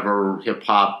 whatever,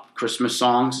 hip-hop Christmas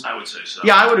songs. I would say so.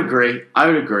 Yeah, I would agree.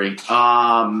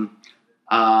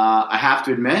 I have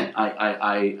to admit,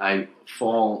 I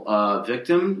fall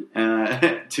victim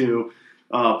to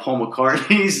Paul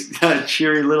McCartney's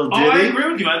cheery little ditty. Oh, I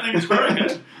agree with you. I think it's very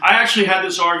good. I actually had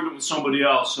this argument with somebody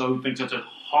else who thinks that's a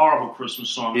horrible Christmas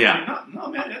song. Yeah. No,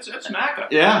 man, that's Macca.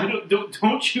 Yeah.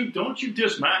 Don't you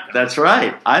diss Macca. That's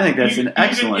right. I think that's an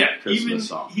excellent Christmas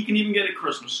song. He can even get a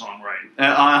Christmas song right.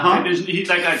 That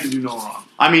guy can do no wrong.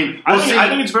 I mean, I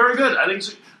think it's very good. I think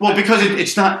it's... Well, because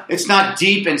it's not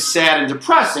deep and sad and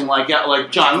depressing like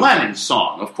John Lennon's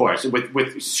song, of course,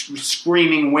 with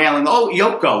screaming, wailing,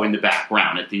 Yoko in the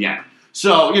background at the end.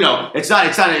 So it's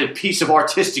not a piece of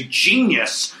artistic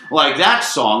genius like that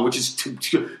song, which is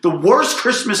the worst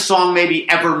Christmas song maybe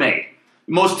ever made,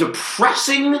 most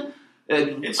depressing.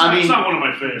 It's not one of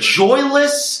my favorites.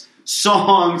 Joyless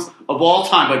songs of all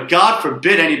time, but God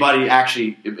forbid anybody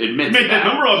actually admits Make that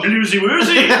number up, bluesy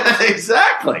woozy.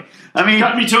 Exactly. I mean,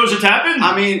 got me toes a tapping.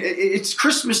 I mean, it's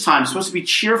Christmas time. It's supposed to be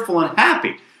cheerful and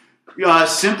happy.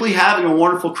 Simply having a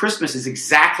wonderful Christmas is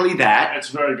exactly that. That's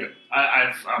very good.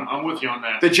 I'm with you on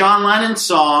that. The John Lennon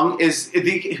song is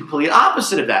the complete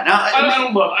opposite of that. Now, I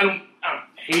don't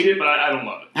hate it, but I don't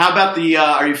love it. How about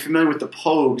are you familiar with the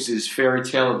Pogues' Fairy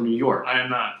Tale of New York? I am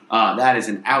not. That is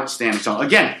an outstanding song.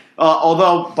 Again,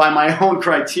 although by my own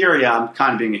criteria, I'm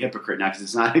kind of being a hypocrite now because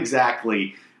it's not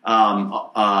exactly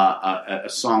a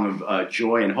song of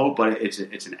joy and hope, but it's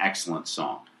an excellent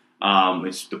song.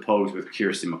 It's the Pogues with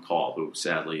Kirsty MacColl, who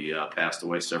sadly passed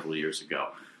away several years ago.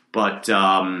 But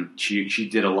she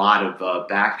did a lot of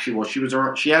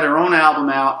she had her own album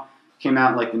out, came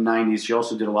out in like the 90s. She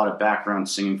also did a lot of background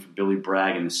singing for Billy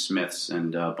Bragg and the Smiths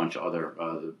and a bunch of other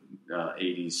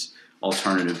 80s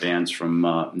alternative bands from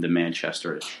the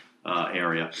Manchester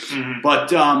area. Mm-hmm.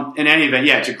 But in any event,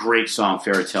 it's a great song.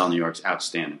 Fairy Tale New York's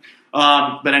outstanding.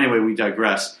 But anyway, we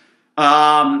digress.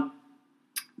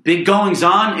 Big goings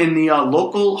on in the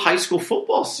local high school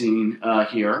football scene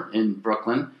here in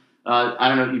Brooklyn. I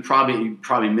don't know. You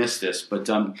probably missed this, but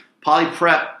Poly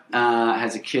Prep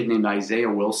has a kid named Isaiah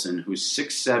Wilson who's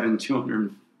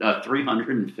 6'7",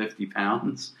 350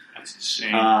 pounds. That's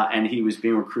insane. And he was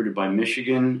being recruited by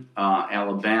Michigan,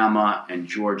 Alabama, and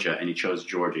Georgia, and he chose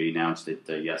Georgia. He announced it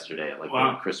yesterday at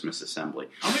the Christmas assembly.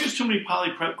 I don't think there's too many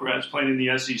Poly Prep grads playing in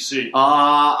the SEC.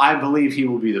 I believe he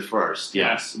will be the first,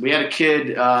 yes. We had a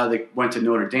kid that went to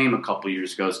Notre Dame a couple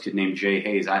years ago, this kid named Jay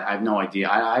Hayes. I have no idea.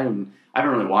 I haven't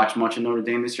really watched much of Notre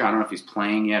Dame this year. I don't know if he's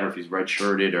playing yet or if he's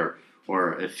redshirted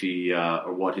or if he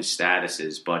or what his status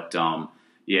is. But,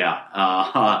 we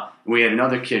had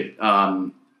another kid,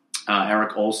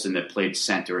 Eric Olson, that played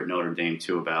center at Notre Dame,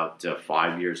 too, about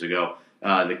 5 years ago.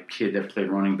 The kid that played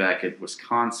running back at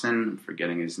Wisconsin, I'm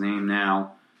forgetting his name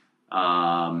now,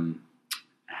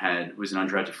 was an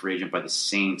undrafted free agent by the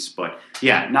Saints. But,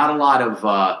 not a lot of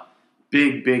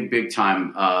big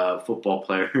time football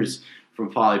players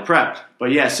from Poly Prep.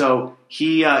 But, so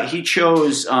he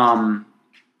chose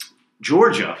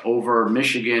Georgia over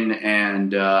Michigan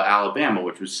and Alabama,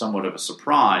 which was somewhat of a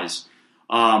surprise.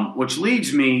 Which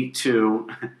leads me to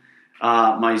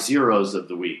my zeros of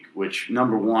the week, which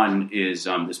number one is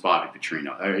this Bobby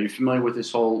Petrino. Are you familiar with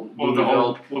this whole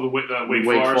Louisville? Wake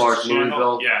Forest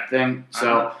Louisville thing?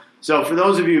 So for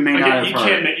those of you who may not have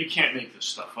heard, you can't make this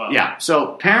stuff up. Yeah.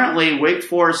 So apparently, Wake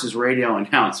Forest's radio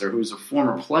announcer, who's a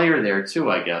former player there too,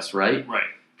 I guess, right? Right.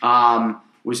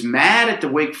 Was mad at the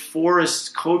Wake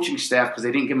Forest coaching staff because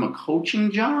they didn't give him a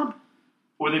coaching job.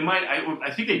 Or they might.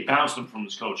 I think they bounced him from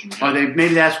his coaching job.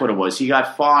 Maybe that's what it was. He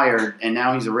got fired, and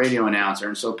now he's a radio announcer.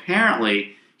 And so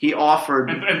apparently he offered.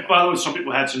 And by the way, some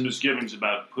people had some misgivings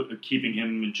about keeping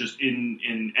him just in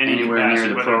any anywhere capacity,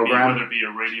 near the program, whether it be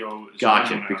a radio.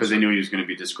 Gotcha, because they knew he was going to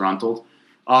be disgruntled.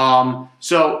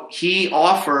 So he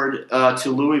offered to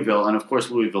Louisville, and of course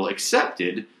Louisville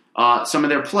accepted some of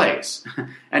their plays.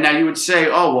 And now you would say,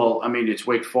 oh well, I mean it's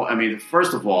Wake Forest. I mean,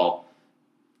 first of all,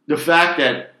 the fact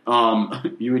that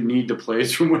you would need the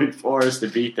plays from Wake Forest to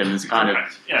beat them is kind of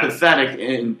pathetic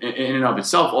in and of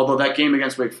itself. Although that game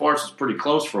against Wake Forest was pretty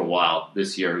close for a while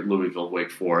this year, Louisville,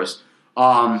 Wake Forest.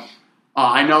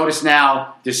 I notice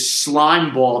now this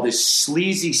slime ball, this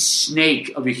sleazy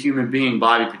snake of a human being,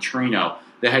 Bobby Petrino,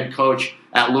 the head coach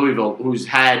at Louisville, who's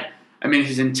had I mean,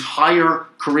 his entire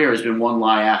career has been one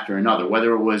lie after another,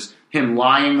 whether it was him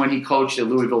lying when he coached at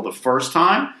Louisville the first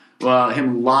time,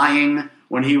 him lying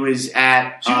when he was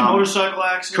at... See the motorcycle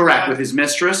accident? Correct, with his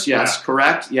mistress. Yes, Yeah.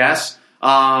 correct, yes.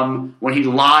 When he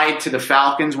lied to the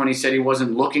Falcons when he said he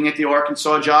wasn't looking at the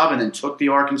Arkansas job and then took the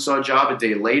Arkansas job a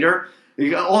day later.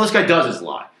 All this guy does is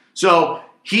lie. So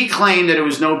he claimed that it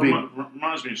was no big...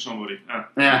 Reminds me of somebody.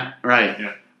 Yeah, right.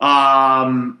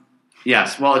 Yeah.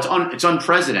 Yes, well, it's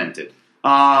unprecedented.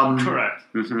 Correct.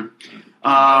 Mm-hmm.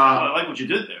 I like what you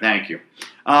did there. Thank you.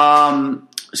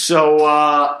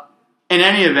 In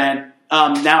any event,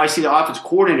 now I see the offense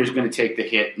coordinator is going to take the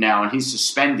hit now, and he's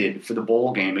suspended for the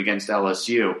bowl game against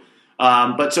LSU.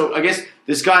 But so I guess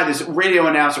this radio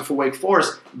announcer for Wake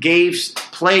Forest, gave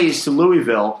plays to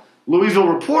Louisville. Louisville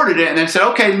reported it and then said,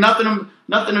 "Okay, nothing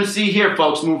to see here,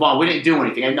 folks. Move on. We didn't do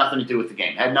anything. It had nothing to do with the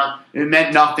game. It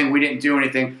meant nothing. We didn't do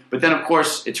anything." But then, of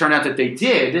course, it turned out that they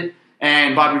did.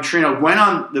 And Bobby Petrino went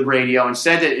on the radio and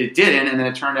said that it didn't, and then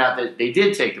it turned out that they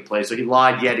did take the play, so he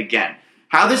lied yet again.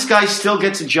 How this guy still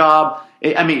gets a job,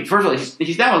 I mean, first of all,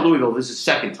 he's now at Louisville. This is his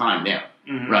second time there,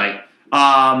 right?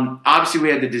 Obviously,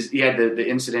 he had the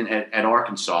incident at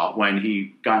Arkansas when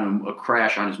he got in a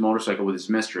crash on his motorcycle with his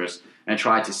mistress and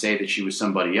tried to say that she was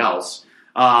somebody else.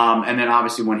 And then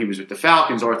obviously when he was with the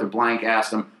Falcons, Arthur Blank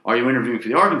asked him, "Are you interviewing for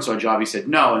the Arkansas job?" He said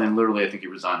no, and then literally I think he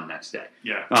resigned the next day.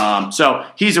 Yeah. So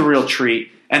he's a real treat.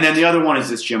 And then the other one is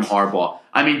this Jim Harbaugh.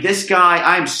 I mean, this guy,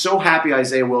 I am so happy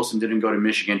Isaiah Wilson didn't go to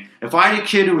Michigan. If I had a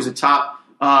kid who was a top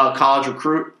college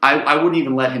recruit, I wouldn't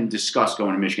even let him discuss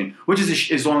going to Michigan, which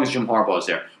is as long as Jim Harbaugh is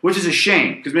there, which is a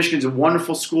shame because Michigan's a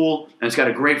wonderful school and it's got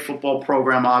a great football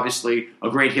program, obviously, a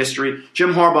great history.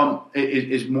 Jim Harbaugh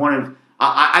is one of...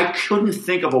 I couldn't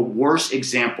think of a worse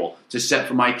example to set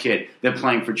for my kid than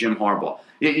playing for Jim Harbaugh.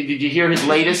 Did you hear his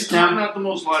latest He's now? not the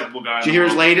most likable guy. Did you hear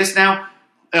his latest now?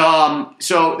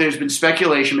 So there's been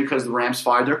speculation because the Rams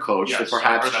fired their coach Yes, that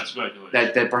I heard that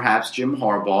speculation. that perhaps Jim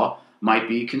Harbaugh might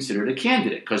be considered a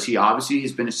candidate because he obviously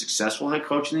has been a successful head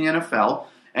coach in the NFL,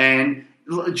 and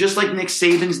just like Nick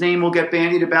Saban's name will get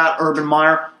bandied about, Urban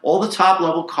Meyer, all the top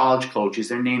level college coaches,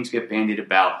 their names get bandied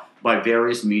about by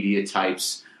various media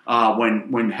types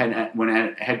when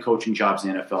head coaching jobs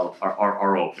in the NFL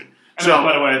are open. And So,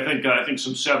 by the way, I think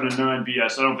some 7-9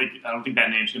 BS. I don't think that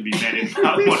name's going to be bandied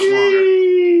about much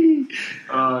longer.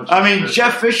 I mean,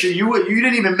 Jeff Fisher, you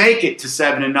didn't even make it to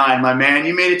 7-9, my man.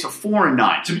 You made it to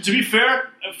 4-9. To be fair,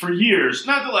 for years,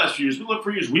 not the last few years, but look,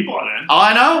 for years, we bought in.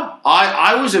 I know.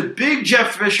 I was a big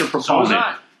Jeff Fisher proponent. So was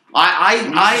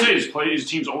I. His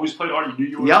teams always played hard. You knew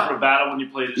you were in for a battle when you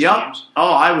played his teams.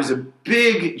 Oh, I was a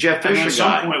big Jeff Fisher guy. And at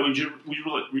some point,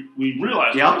 we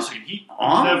realized, wait a second, he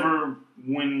never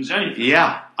wins anything.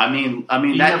 Yeah, I mean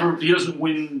he doesn't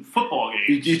win football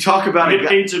games. You talk about he get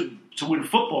paid to win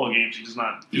football games. He does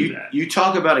not do that. You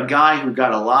talk about a guy who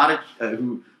got a lot of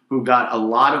who got a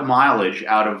lot of mileage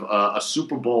out of a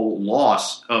Super Bowl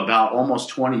loss about almost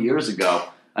 20 years ago.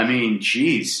 I mean,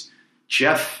 geez.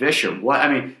 Jeff Fisher. What?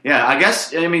 I mean, yeah. I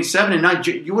guess. I mean,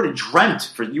 7-9. You would have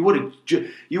dreamt for. You would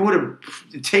have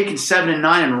taken 7-9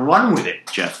 and run with it,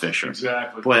 Jeff Fisher.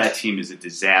 Exactly. Boy, that team is a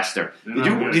disaster.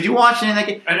 Did you watch any of that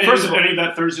game? And first of all, any of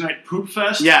that Thursday night poop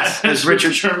fest? Yes, as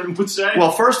Richard Sherman would say.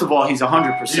 Well, first of all, he's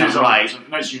 100% right.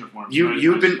 Nice uniform.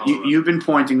 You've been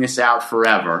pointing this out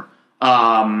forever.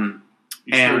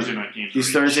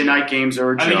 These Thursday night games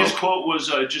are a joke. I think his quote was,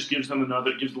 "It just gives the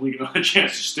league another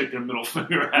chance to stick their middle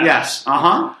finger at." Yes,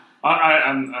 I'm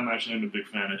actually a big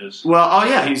fan of his. Well, oh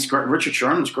yeah, he's great. Richard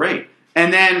Sherman's great.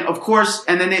 And then, of course,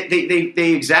 they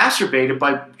exacerbate it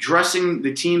by dressing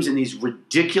the teams in these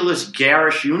ridiculous,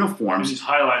 garish uniforms. These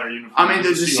highlighter uniforms. I mean, the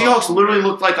Seahawks literally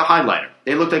looked like a highlighter.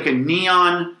 They looked like a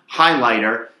neon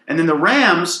highlighter. And then the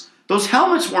Rams, those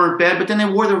helmets weren't bad, but then they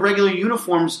wore the regular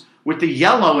uniforms with the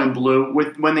yellow and blue,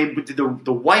 when they did the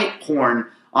white horn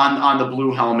on the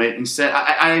blue helmet. Instead,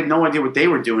 I had no idea what they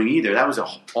were doing either. That was a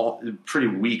pretty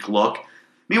weak look.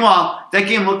 Meanwhile, that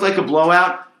game looked like a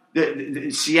blowout.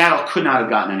 Seattle could not have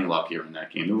gotten any luckier in that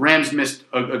game. The Rams missed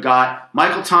a guy.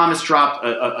 Michael Thomas dropped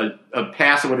a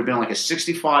pass that would have been like a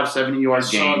 65, 70-yard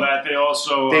game. I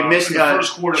saw that. They missed in the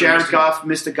first quarter. Jared Goff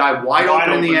missed a guy wide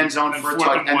open in the end zone for a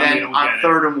touchdown. And then on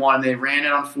 3rd and 1, they ran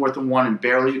it on 4th and 1 and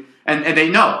barely. And they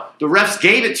know. The refs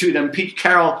gave it to them. Pete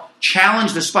Carroll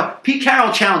challenged the spot. Pete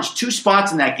Carroll challenged 2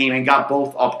 spots in that game and got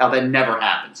both upheld. That never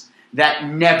happens. That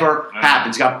never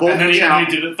happens. Got both. And then he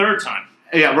did it a 3rd time.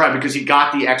 Yeah, right, because he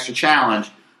got the extra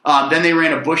challenge. Then they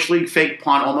ran a Bush League fake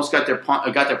punt, almost got their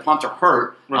punter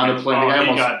hurt on the play.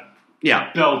 He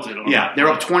got belted. They're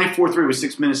up 24-3 with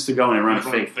 6 minutes to go, and they ran a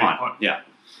fake punt. Yeah.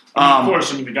 Of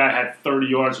course, the guy had 30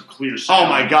 yards of clear sound. Oh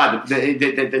my God!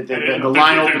 The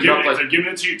line opened up like they're giving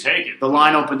it to you, take it. the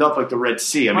line opened up like the Red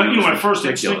Sea. I mean, my first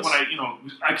ridiculous.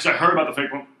 instinct because I heard about the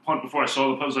fake punt before I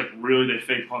saw the post, like really they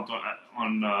fake punt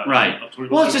on right.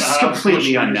 Well, it's just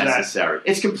completely unnecessary.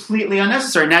 It's completely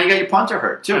unnecessary. Now you got your punter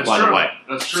hurt too. By the way,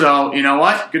 that's true. So you know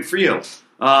what? Good for you.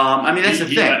 That's the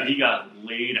thing. He got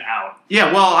laid out.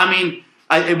 Yeah. Well,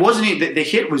 it wasn't the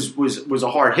hit was a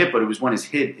hard hit, but it was when his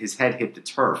head hit the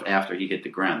turf after he hit the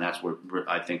ground. That's what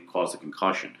I think caused the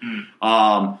concussion.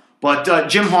 But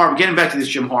Jim Harbaugh, getting back to this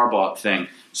Jim Harbaugh thing.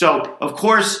 So of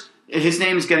course his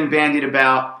name is getting bandied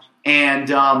about, and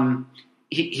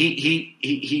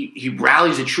he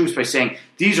rallies the troops by saying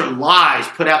these are lies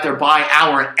put out there by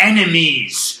our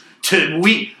enemies.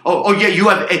 You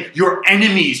have your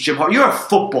enemies, Jim Harbaugh. You're a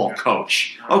football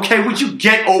coach, okay? Would you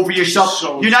get over yourself?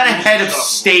 You're not a head of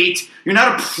state. You're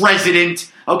not a president,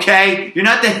 okay? You're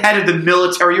not the head of the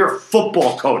military. You're a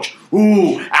football coach.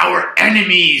 Ooh, our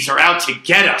enemies are out to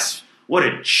get us. What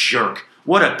a jerk!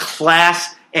 What a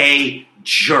Class A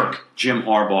jerk Jim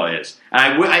Harbaugh is.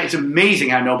 It's amazing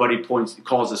how nobody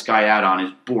calls this guy out on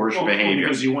his boorish behavior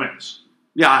because he wins.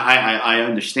 Yeah, I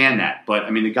understand that,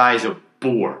 but the guy is a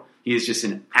bore. He is just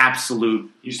an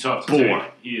absolute He's tough to bore.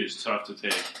 take. He is tough to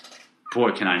take.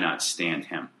 Boy, can I not stand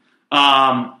him.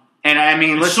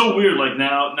 It's so weird. Like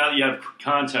now that you have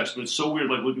context, but it's so weird.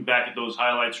 Like looking back at those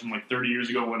highlights from like 30 years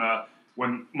ago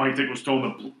when Mike Dick was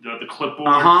throwing the clipboard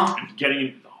and getting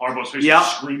in Harbaugh's face, and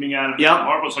screaming at him. Yep.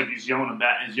 Harbaugh's like he's yelling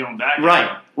back.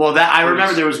 Right. Well, I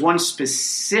remember there was one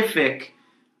specific.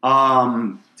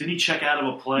 Did he check out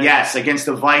of a play? Yes, against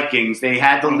the Vikings. They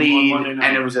had the lead,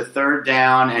 and it was a third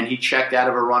down, and he checked out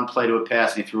of a run play to a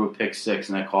pass, and he threw a pick six,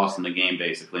 and that cost him the game,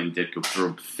 basically, and Ditko threw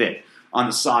a fit on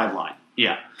the sideline.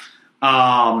 Yeah.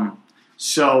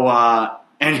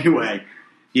 Anyway,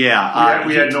 yeah.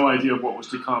 We had no idea what was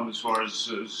to come as far as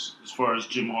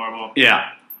Jim Harbaugh.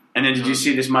 Yeah. And then did you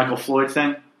see this Michael Floyd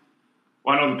thing?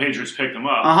 Well, I know the Patriots picked him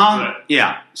up.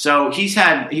 Yeah. So he's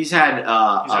had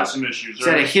some issues. He's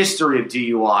had a history of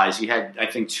DUIs. He had, I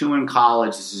think, 2 in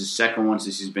college. This is his second one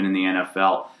since he's been in the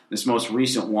NFL. This most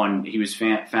recent one, he was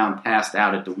found passed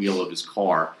out at the wheel of his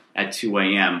car at 2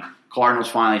 a.m. Cardinals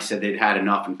finally said they'd had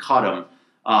enough and cut him.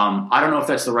 I don't know if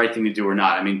that's the right thing to do or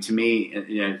not. To me,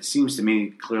 it seems to me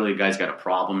clearly the guy's got a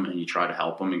problem, and you try to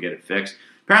help him and get it fixed.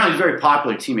 Apparently, his very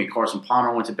popular teammate Carson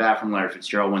Palmer went to bat for him. Larry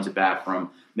Fitzgerald went to bat for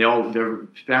him. They're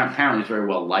apparently very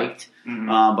well liked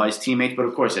by his teammates, but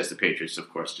of course, as the Patriots, of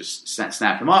course, just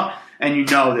snap him up, and you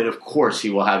know that of course he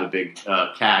will have a big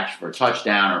catch for a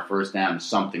touchdown or first down,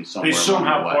 something somewhere. They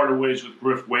somehow parted ways with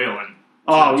Griff Whalen.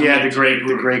 Oh yeah, the great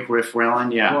Griff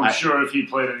Whalen. Yeah, well, I'm sure if he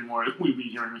played anymore, we'd be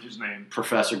hearing his name,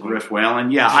 Professor Griff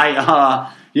Whalen. Yeah,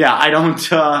 I don't.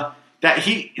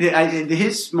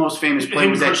 His most famous play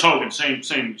was Chris Hogan,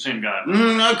 same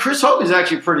guy. Chris Hogan's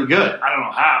actually pretty good. I don't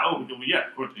know how. Oh, yeah,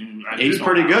 of course. He's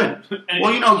pretty good.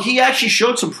 Well, he actually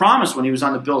showed some promise when he was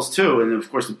on the Bills too, and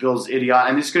of course the Bills idiot.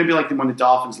 And it's going to be like when the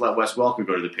Dolphins let Wes Welker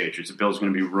go to the Patriots. The Bills are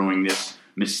going to be ruining this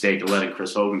mistake of letting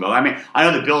Chris Hogan go. I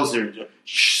know the Bills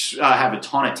have a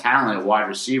ton of talent at wide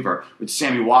receiver with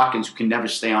Sammy Watkins, who can never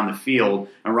stay on the field,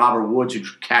 and Robert Woods, who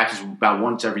catches about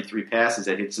once every 3 passes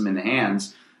that hits him in the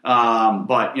hands.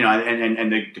 But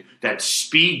that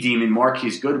speed demon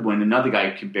Marquise Goodwin, another guy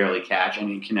who can barely catch, and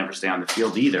he can never stay on the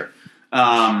field either.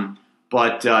 The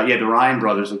Ryan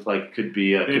brothers look like could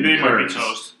be curtains.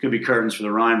 Toast. Could be curtains for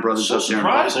the Ryan brothers so up there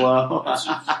surprising. in Buffalo. It's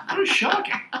very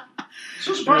shocking.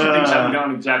 So surprising things haven't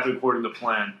gone exactly according to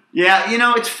plan. Yeah,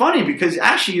 it's funny because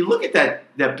actually you look at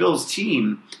that Bills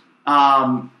team.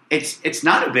 It's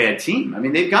not a bad team.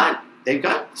 They've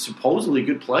got supposedly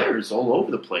good players all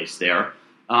over the place there.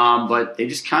 But they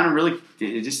just kind of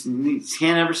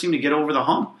can't ever seem to get over the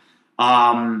hump.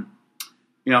 A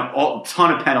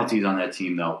ton of penalties on that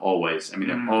team, though, always.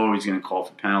 They're always going to call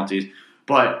for penalties.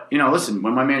 But, listen,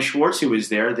 when my man Schwartz was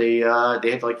there, they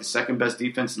had like the second best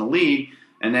defense in the league,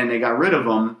 and then they got rid of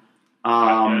him.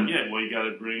 You got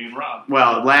to bring in Rob.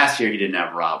 Well, last year he didn't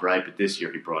have Rob, right? But this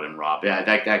year he brought in Rob. Yeah,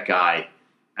 that guy...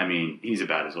 he's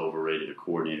about as overrated a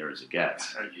coordinator as it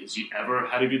gets. Has he ever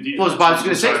had a good defense? Well, I was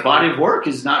going to say, his body of work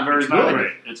is not very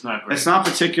good. It's not great. It's not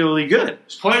particularly good.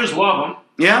 His players love him.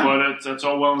 Yeah. But that's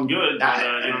all well and good.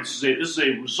 This is a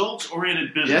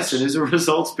results-oriented business. Yes, it is a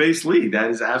results-based league.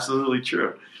 That is absolutely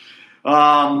true.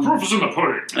 Proof is in the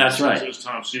pudding. That's right. As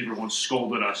Tom Seaver once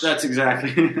scolded us. That's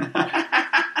exactly.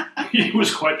 He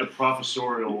was quite the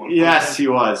professorial one. Yes, he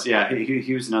was. Yeah,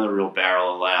 he was another real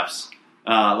barrel of laughs.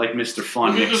 Like Mr.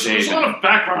 Fun, Nick Saban. There's a lot of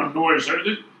background noise there.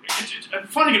 I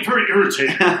find it very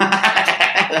irritating.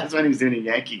 That's when he was doing a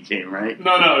Yankee game, right?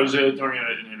 No, it was during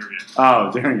an interview. Oh,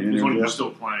 during an It was when he interview. was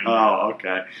still playing. Oh,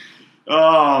 okay.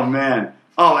 Oh man.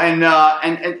 Oh, and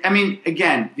I mean,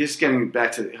 again, just getting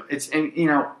back to it's and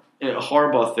a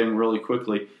Harbaugh thing really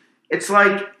quickly. It's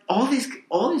like all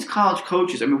these college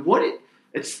coaches. I mean, what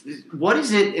is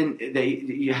it?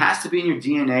 It has to be in your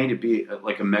DNA to be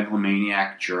like a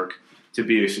megalomaniac jerk to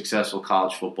be a successful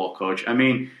college football coach. I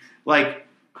mean, like.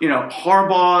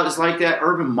 Harbaugh is like that.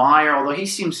 Urban Meyer, although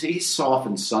he's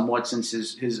softened somewhat since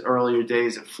his earlier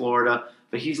days at Florida,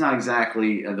 but he's not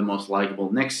exactly the most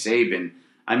likable. Nick Saban,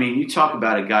 I mean, you talk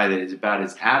about a guy that is about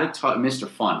as out of touch. Mr.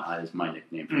 Fun is my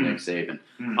nickname for Nick Saban.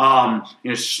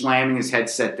 Slamming his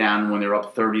headset down when they're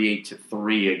up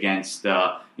 38-3 against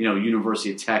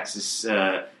University of Texas.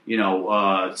 San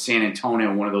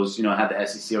Antonio, one of those. How the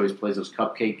SEC always plays those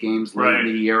cupcake games late in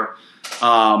the year,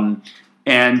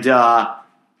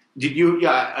 Did you?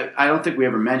 Yeah, I don't think we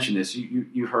ever mentioned this.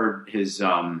 You heard his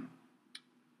take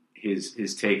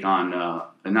on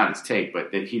not his take,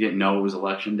 but that he didn't know it was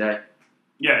election day.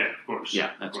 Yeah, of course.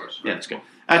 Yeah, of course. Yeah, that's good.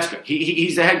 That's good.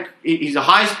 He's the head. He's the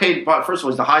highest paid. First of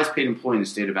all, he's the highest paid employee in the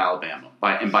state of Alabama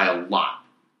by a lot.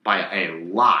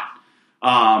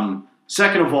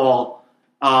 Second of all,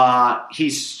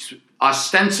 he's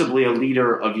ostensibly a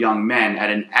leader of young men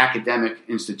at an academic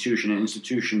institution, an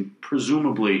institution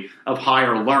presumably of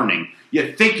higher learning.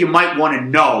 You think you might want to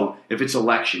know if it's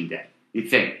election day. You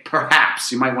think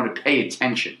perhaps you might want to pay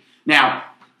attention. Now,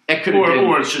 it could have been,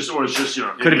 or it's just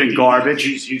could have been garbage.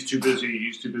 He's too busy.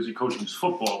 He's too busy coaching his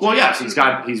football. Well, yes, he's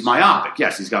myopic.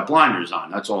 Yes, he's got blinders on.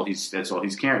 That's all he's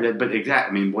carrying. But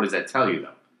exactly, I mean, what does that tell you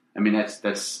though? I mean,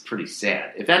 that's pretty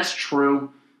sad. If that's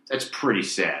true, that's pretty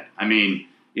sad. I mean.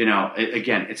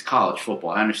 Again, it's college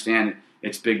football. I understand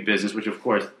it's big business, which of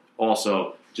course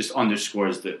also just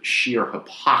underscores the sheer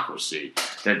hypocrisy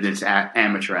that it's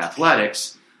amateur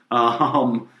athletics.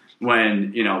 When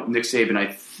Nick Saban,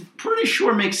 I'm pretty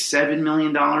sure makes $7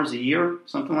 million a year,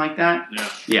 something like that.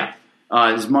 Yeah.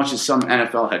 As much as some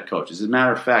NFL head coaches. As a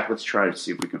matter of fact, let's try to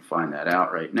see if we can find that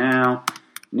out right now.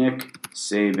 Nick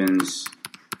Saban's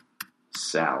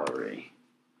salary.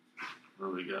 What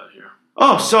do we got here?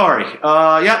 Oh, sorry.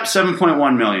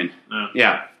 $7.1 million.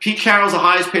 Yeah. Pete Carroll's the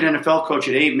highest paid NFL coach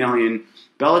at $8 million.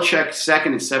 Belichick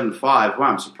second at $7.5. Wow,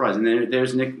 I'm surprised. And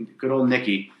there's good old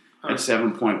Nicky at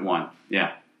 $7.1.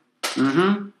 Yeah.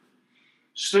 Mm-hmm.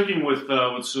 Sticking with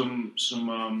some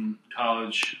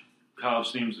college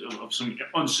themes of some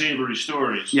unsavory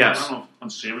stories. Yes. I don't know if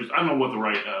unsavory. I don't know what the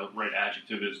right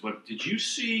adjective is. But have you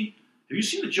seen the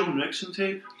Joe Mixon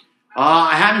tape?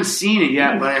 I haven't seen it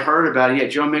yet, but I heard about it. Yeah,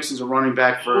 Joe Mixon's a running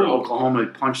back for Oklahoma. He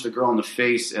punched the girl in the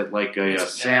face at like a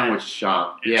sandwich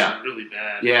shop. It's really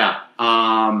bad. Yeah.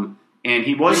 And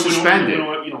he was suspended.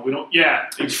 We don't. Yeah.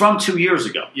 It's from 2 years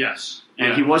ago. Yes.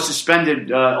 And he was suspended.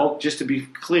 Just to be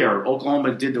clear,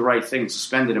 Oklahoma did the right thing and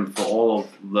suspended him for all of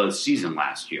the season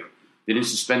last year. They didn't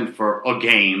suspend him for a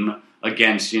game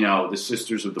against the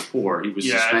Sisters of the Poor. He was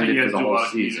suspended for the whole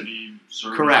season.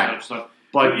 Correct. Stuff.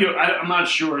 But I'm not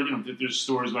sure. There's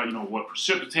stories about what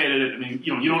precipitated it. I mean,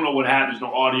 you don't know what happened. There's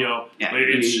no audio. Yeah,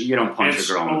 you don't punch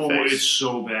a girl in the face. It's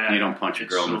so bad. You don't punch a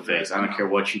girl in the face. I don't care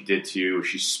what she did to you. If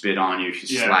she spit on you, she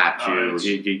slapped you.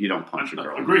 You don't punch a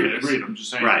girl. Agreed. I'm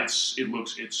just saying. Right. It's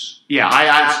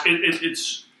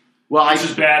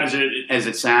as bad as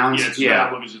it sounds. Yeah, it's as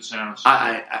bad as it sounds. She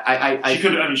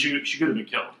could have been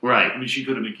killed. Right. I mean, she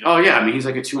could have been killed. Oh yeah. I mean, he's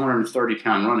like a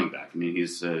 230-pound running back. I mean,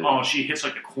 he's. She hits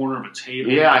like the corner of a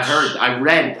table. Yeah, I heard. I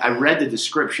read the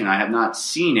description. I have not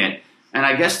seen it, and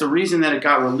I guess the reason that it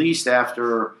got released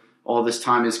after all this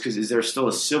time is because is there still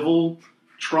a civil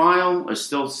trial? Or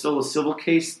still a civil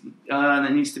case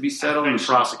that needs to be settled, and the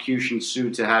prosecution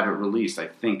sued to have it released. I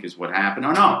think is what happened.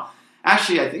 Oh no.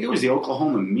 Actually, I think it was the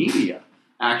Oklahoma media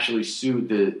actually sued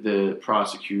the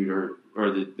prosecutor or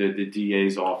the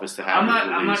DA's office to have it released.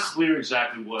 I'm not clear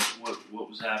exactly what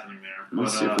was happening there.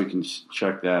 Let's see if we can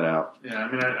check that out. Yeah,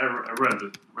 I mean, I read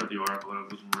the article.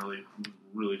 It wasn't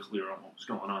really clear on what was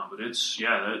going on, but it's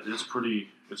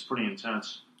pretty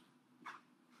intense.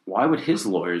 Why would his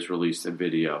lawyers release the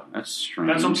video? That's strange.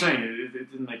 That's what I'm saying.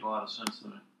 It didn't make a lot of sense to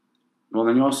me. Well,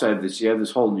 then you also have this. You have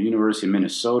this whole University of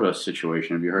Minnesota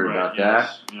situation. Have you heard about that?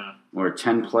 Yeah. Where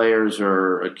 10 players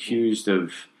are accused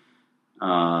of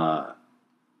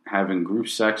having group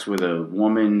sex with a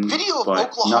woman. Video of but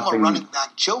Oklahoma running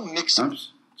back Joe Mixon.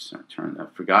 Oops, I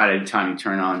forgot. Anytime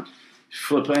you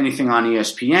flip anything on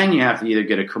ESPN, you have to either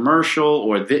get a commercial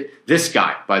or this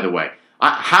guy. By the way,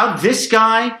 how this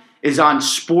guy is on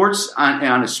sports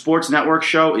on a sports network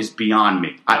show is beyond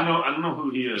me. I don't know who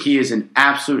he is. He is an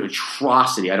absolute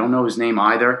atrocity. I don't know his name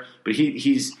either, but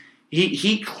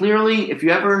he clearly, if you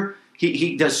ever,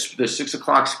 he does the 6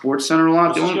 o'clock Sports Center a lot.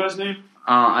 What's this guy's name?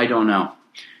 I don't know.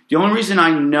 The only reason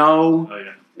I know, Oh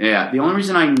yeah. the only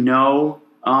reason I know,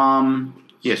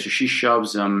 so she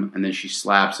shoves him and then she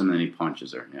slaps him and then he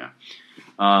punches her. Yeah,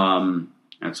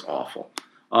 that's awful.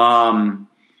 The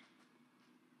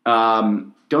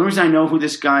only reason I know who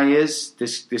this guy is,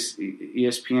 this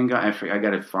ESPN guy, I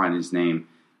got to find his name,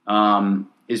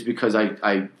 is because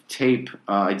I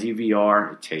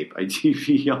DVR,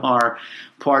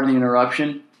 pardon the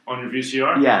interruption. On your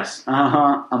VCR? Yes,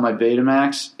 on my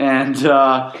Betamax, and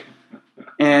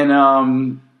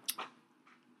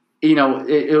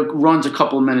it runs a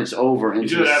couple of minutes over into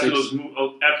you do that the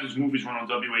after those movies run on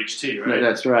WHT, right?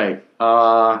 That's right.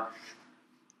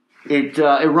 It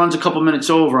runs a couple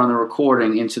minutes over on the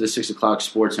recording into the 6 o'clock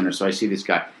Sports Center. So I see this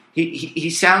guy. He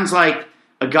sounds like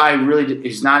a guy who really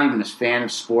is not even a fan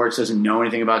of sports, doesn't know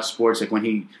anything about sports. Like when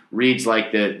he reads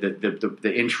like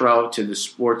the intro to the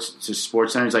Sports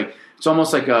Center, it's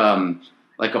almost like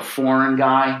a foreign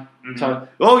guy. Mm-hmm.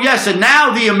 Oh yes, and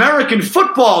now the American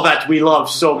football that we love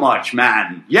so much,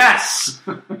 man. Yes,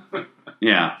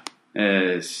 yeah.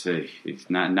 It's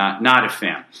not a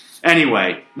fan.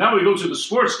 Anyway, now we go to the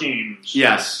sports games.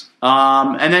 Yes,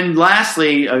 and then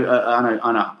lastly,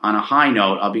 on a high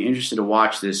note, I'll be interested to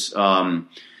watch this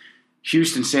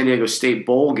Houston San Diego State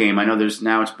bowl game. I know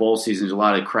now it's bowl season. There's a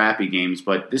lot of crappy games,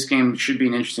 but this game should be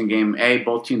an interesting game. A,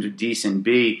 both teams are decent.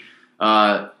 B,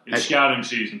 it's scouting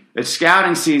season. It's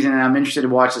scouting season, and I'm interested to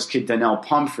watch this kid Donnell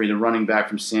Pumphrey, the running back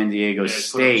from San Diego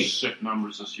State. Put up sick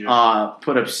numbers this year.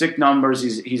 Put up sick numbers.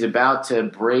 He's about to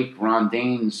break Ron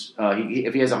Dayne's.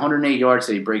 If he has 108 yards,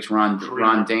 he breaks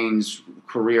Ron Dayne's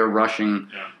career rushing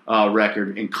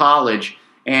record in college.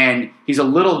 And he's a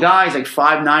little guy. He's like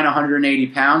 5'9", 180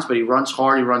 pounds, but he runs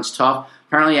hard. He runs tough.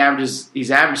 Apparently,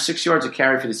 he's averaged 6 yards a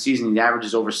carry for the season. He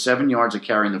averages over 7 yards a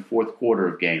carry in the fourth quarter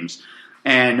of games.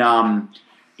 And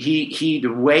the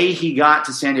way he got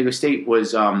to San Diego State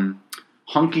was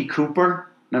Hunky Cooper.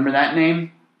 Remember that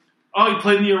name? Oh, he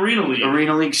played in the Arena League.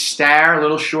 Arena League star,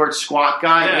 little short, squat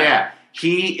guy. Yeah.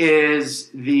 He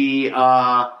is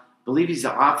I believe he's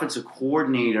the offensive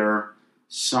coordinator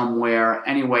somewhere.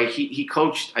 Anyway, he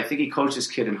coached. I think he coached this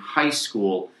kid in high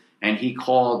school, and he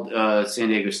called San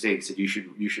Diego State and said, "You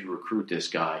should recruit this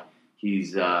guy.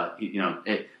 He's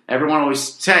everyone always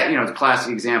said, it's a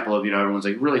classic example of everyone's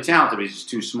like really talented, but he's just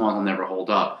too small. He'll never hold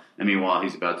up. And meanwhile,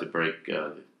 he's about to break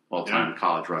all-time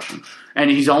college rushing, and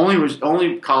he's the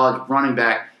only college running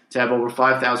back to have over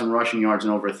 5,000 rushing yards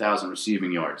and over 1,000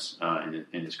 receiving yards in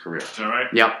his career. Is that right?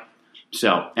 Yep.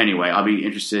 So anyway, I'll be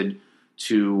interested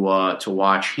to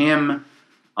watch him.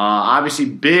 Obviously,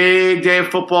 big day of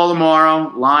football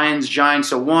tomorrow. Lions,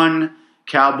 Giants at 1.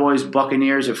 Cowboys,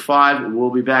 Buccaneers at 5. We'll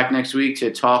be back next week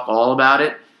to talk all about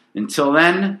it. Until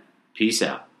then, peace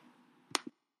out.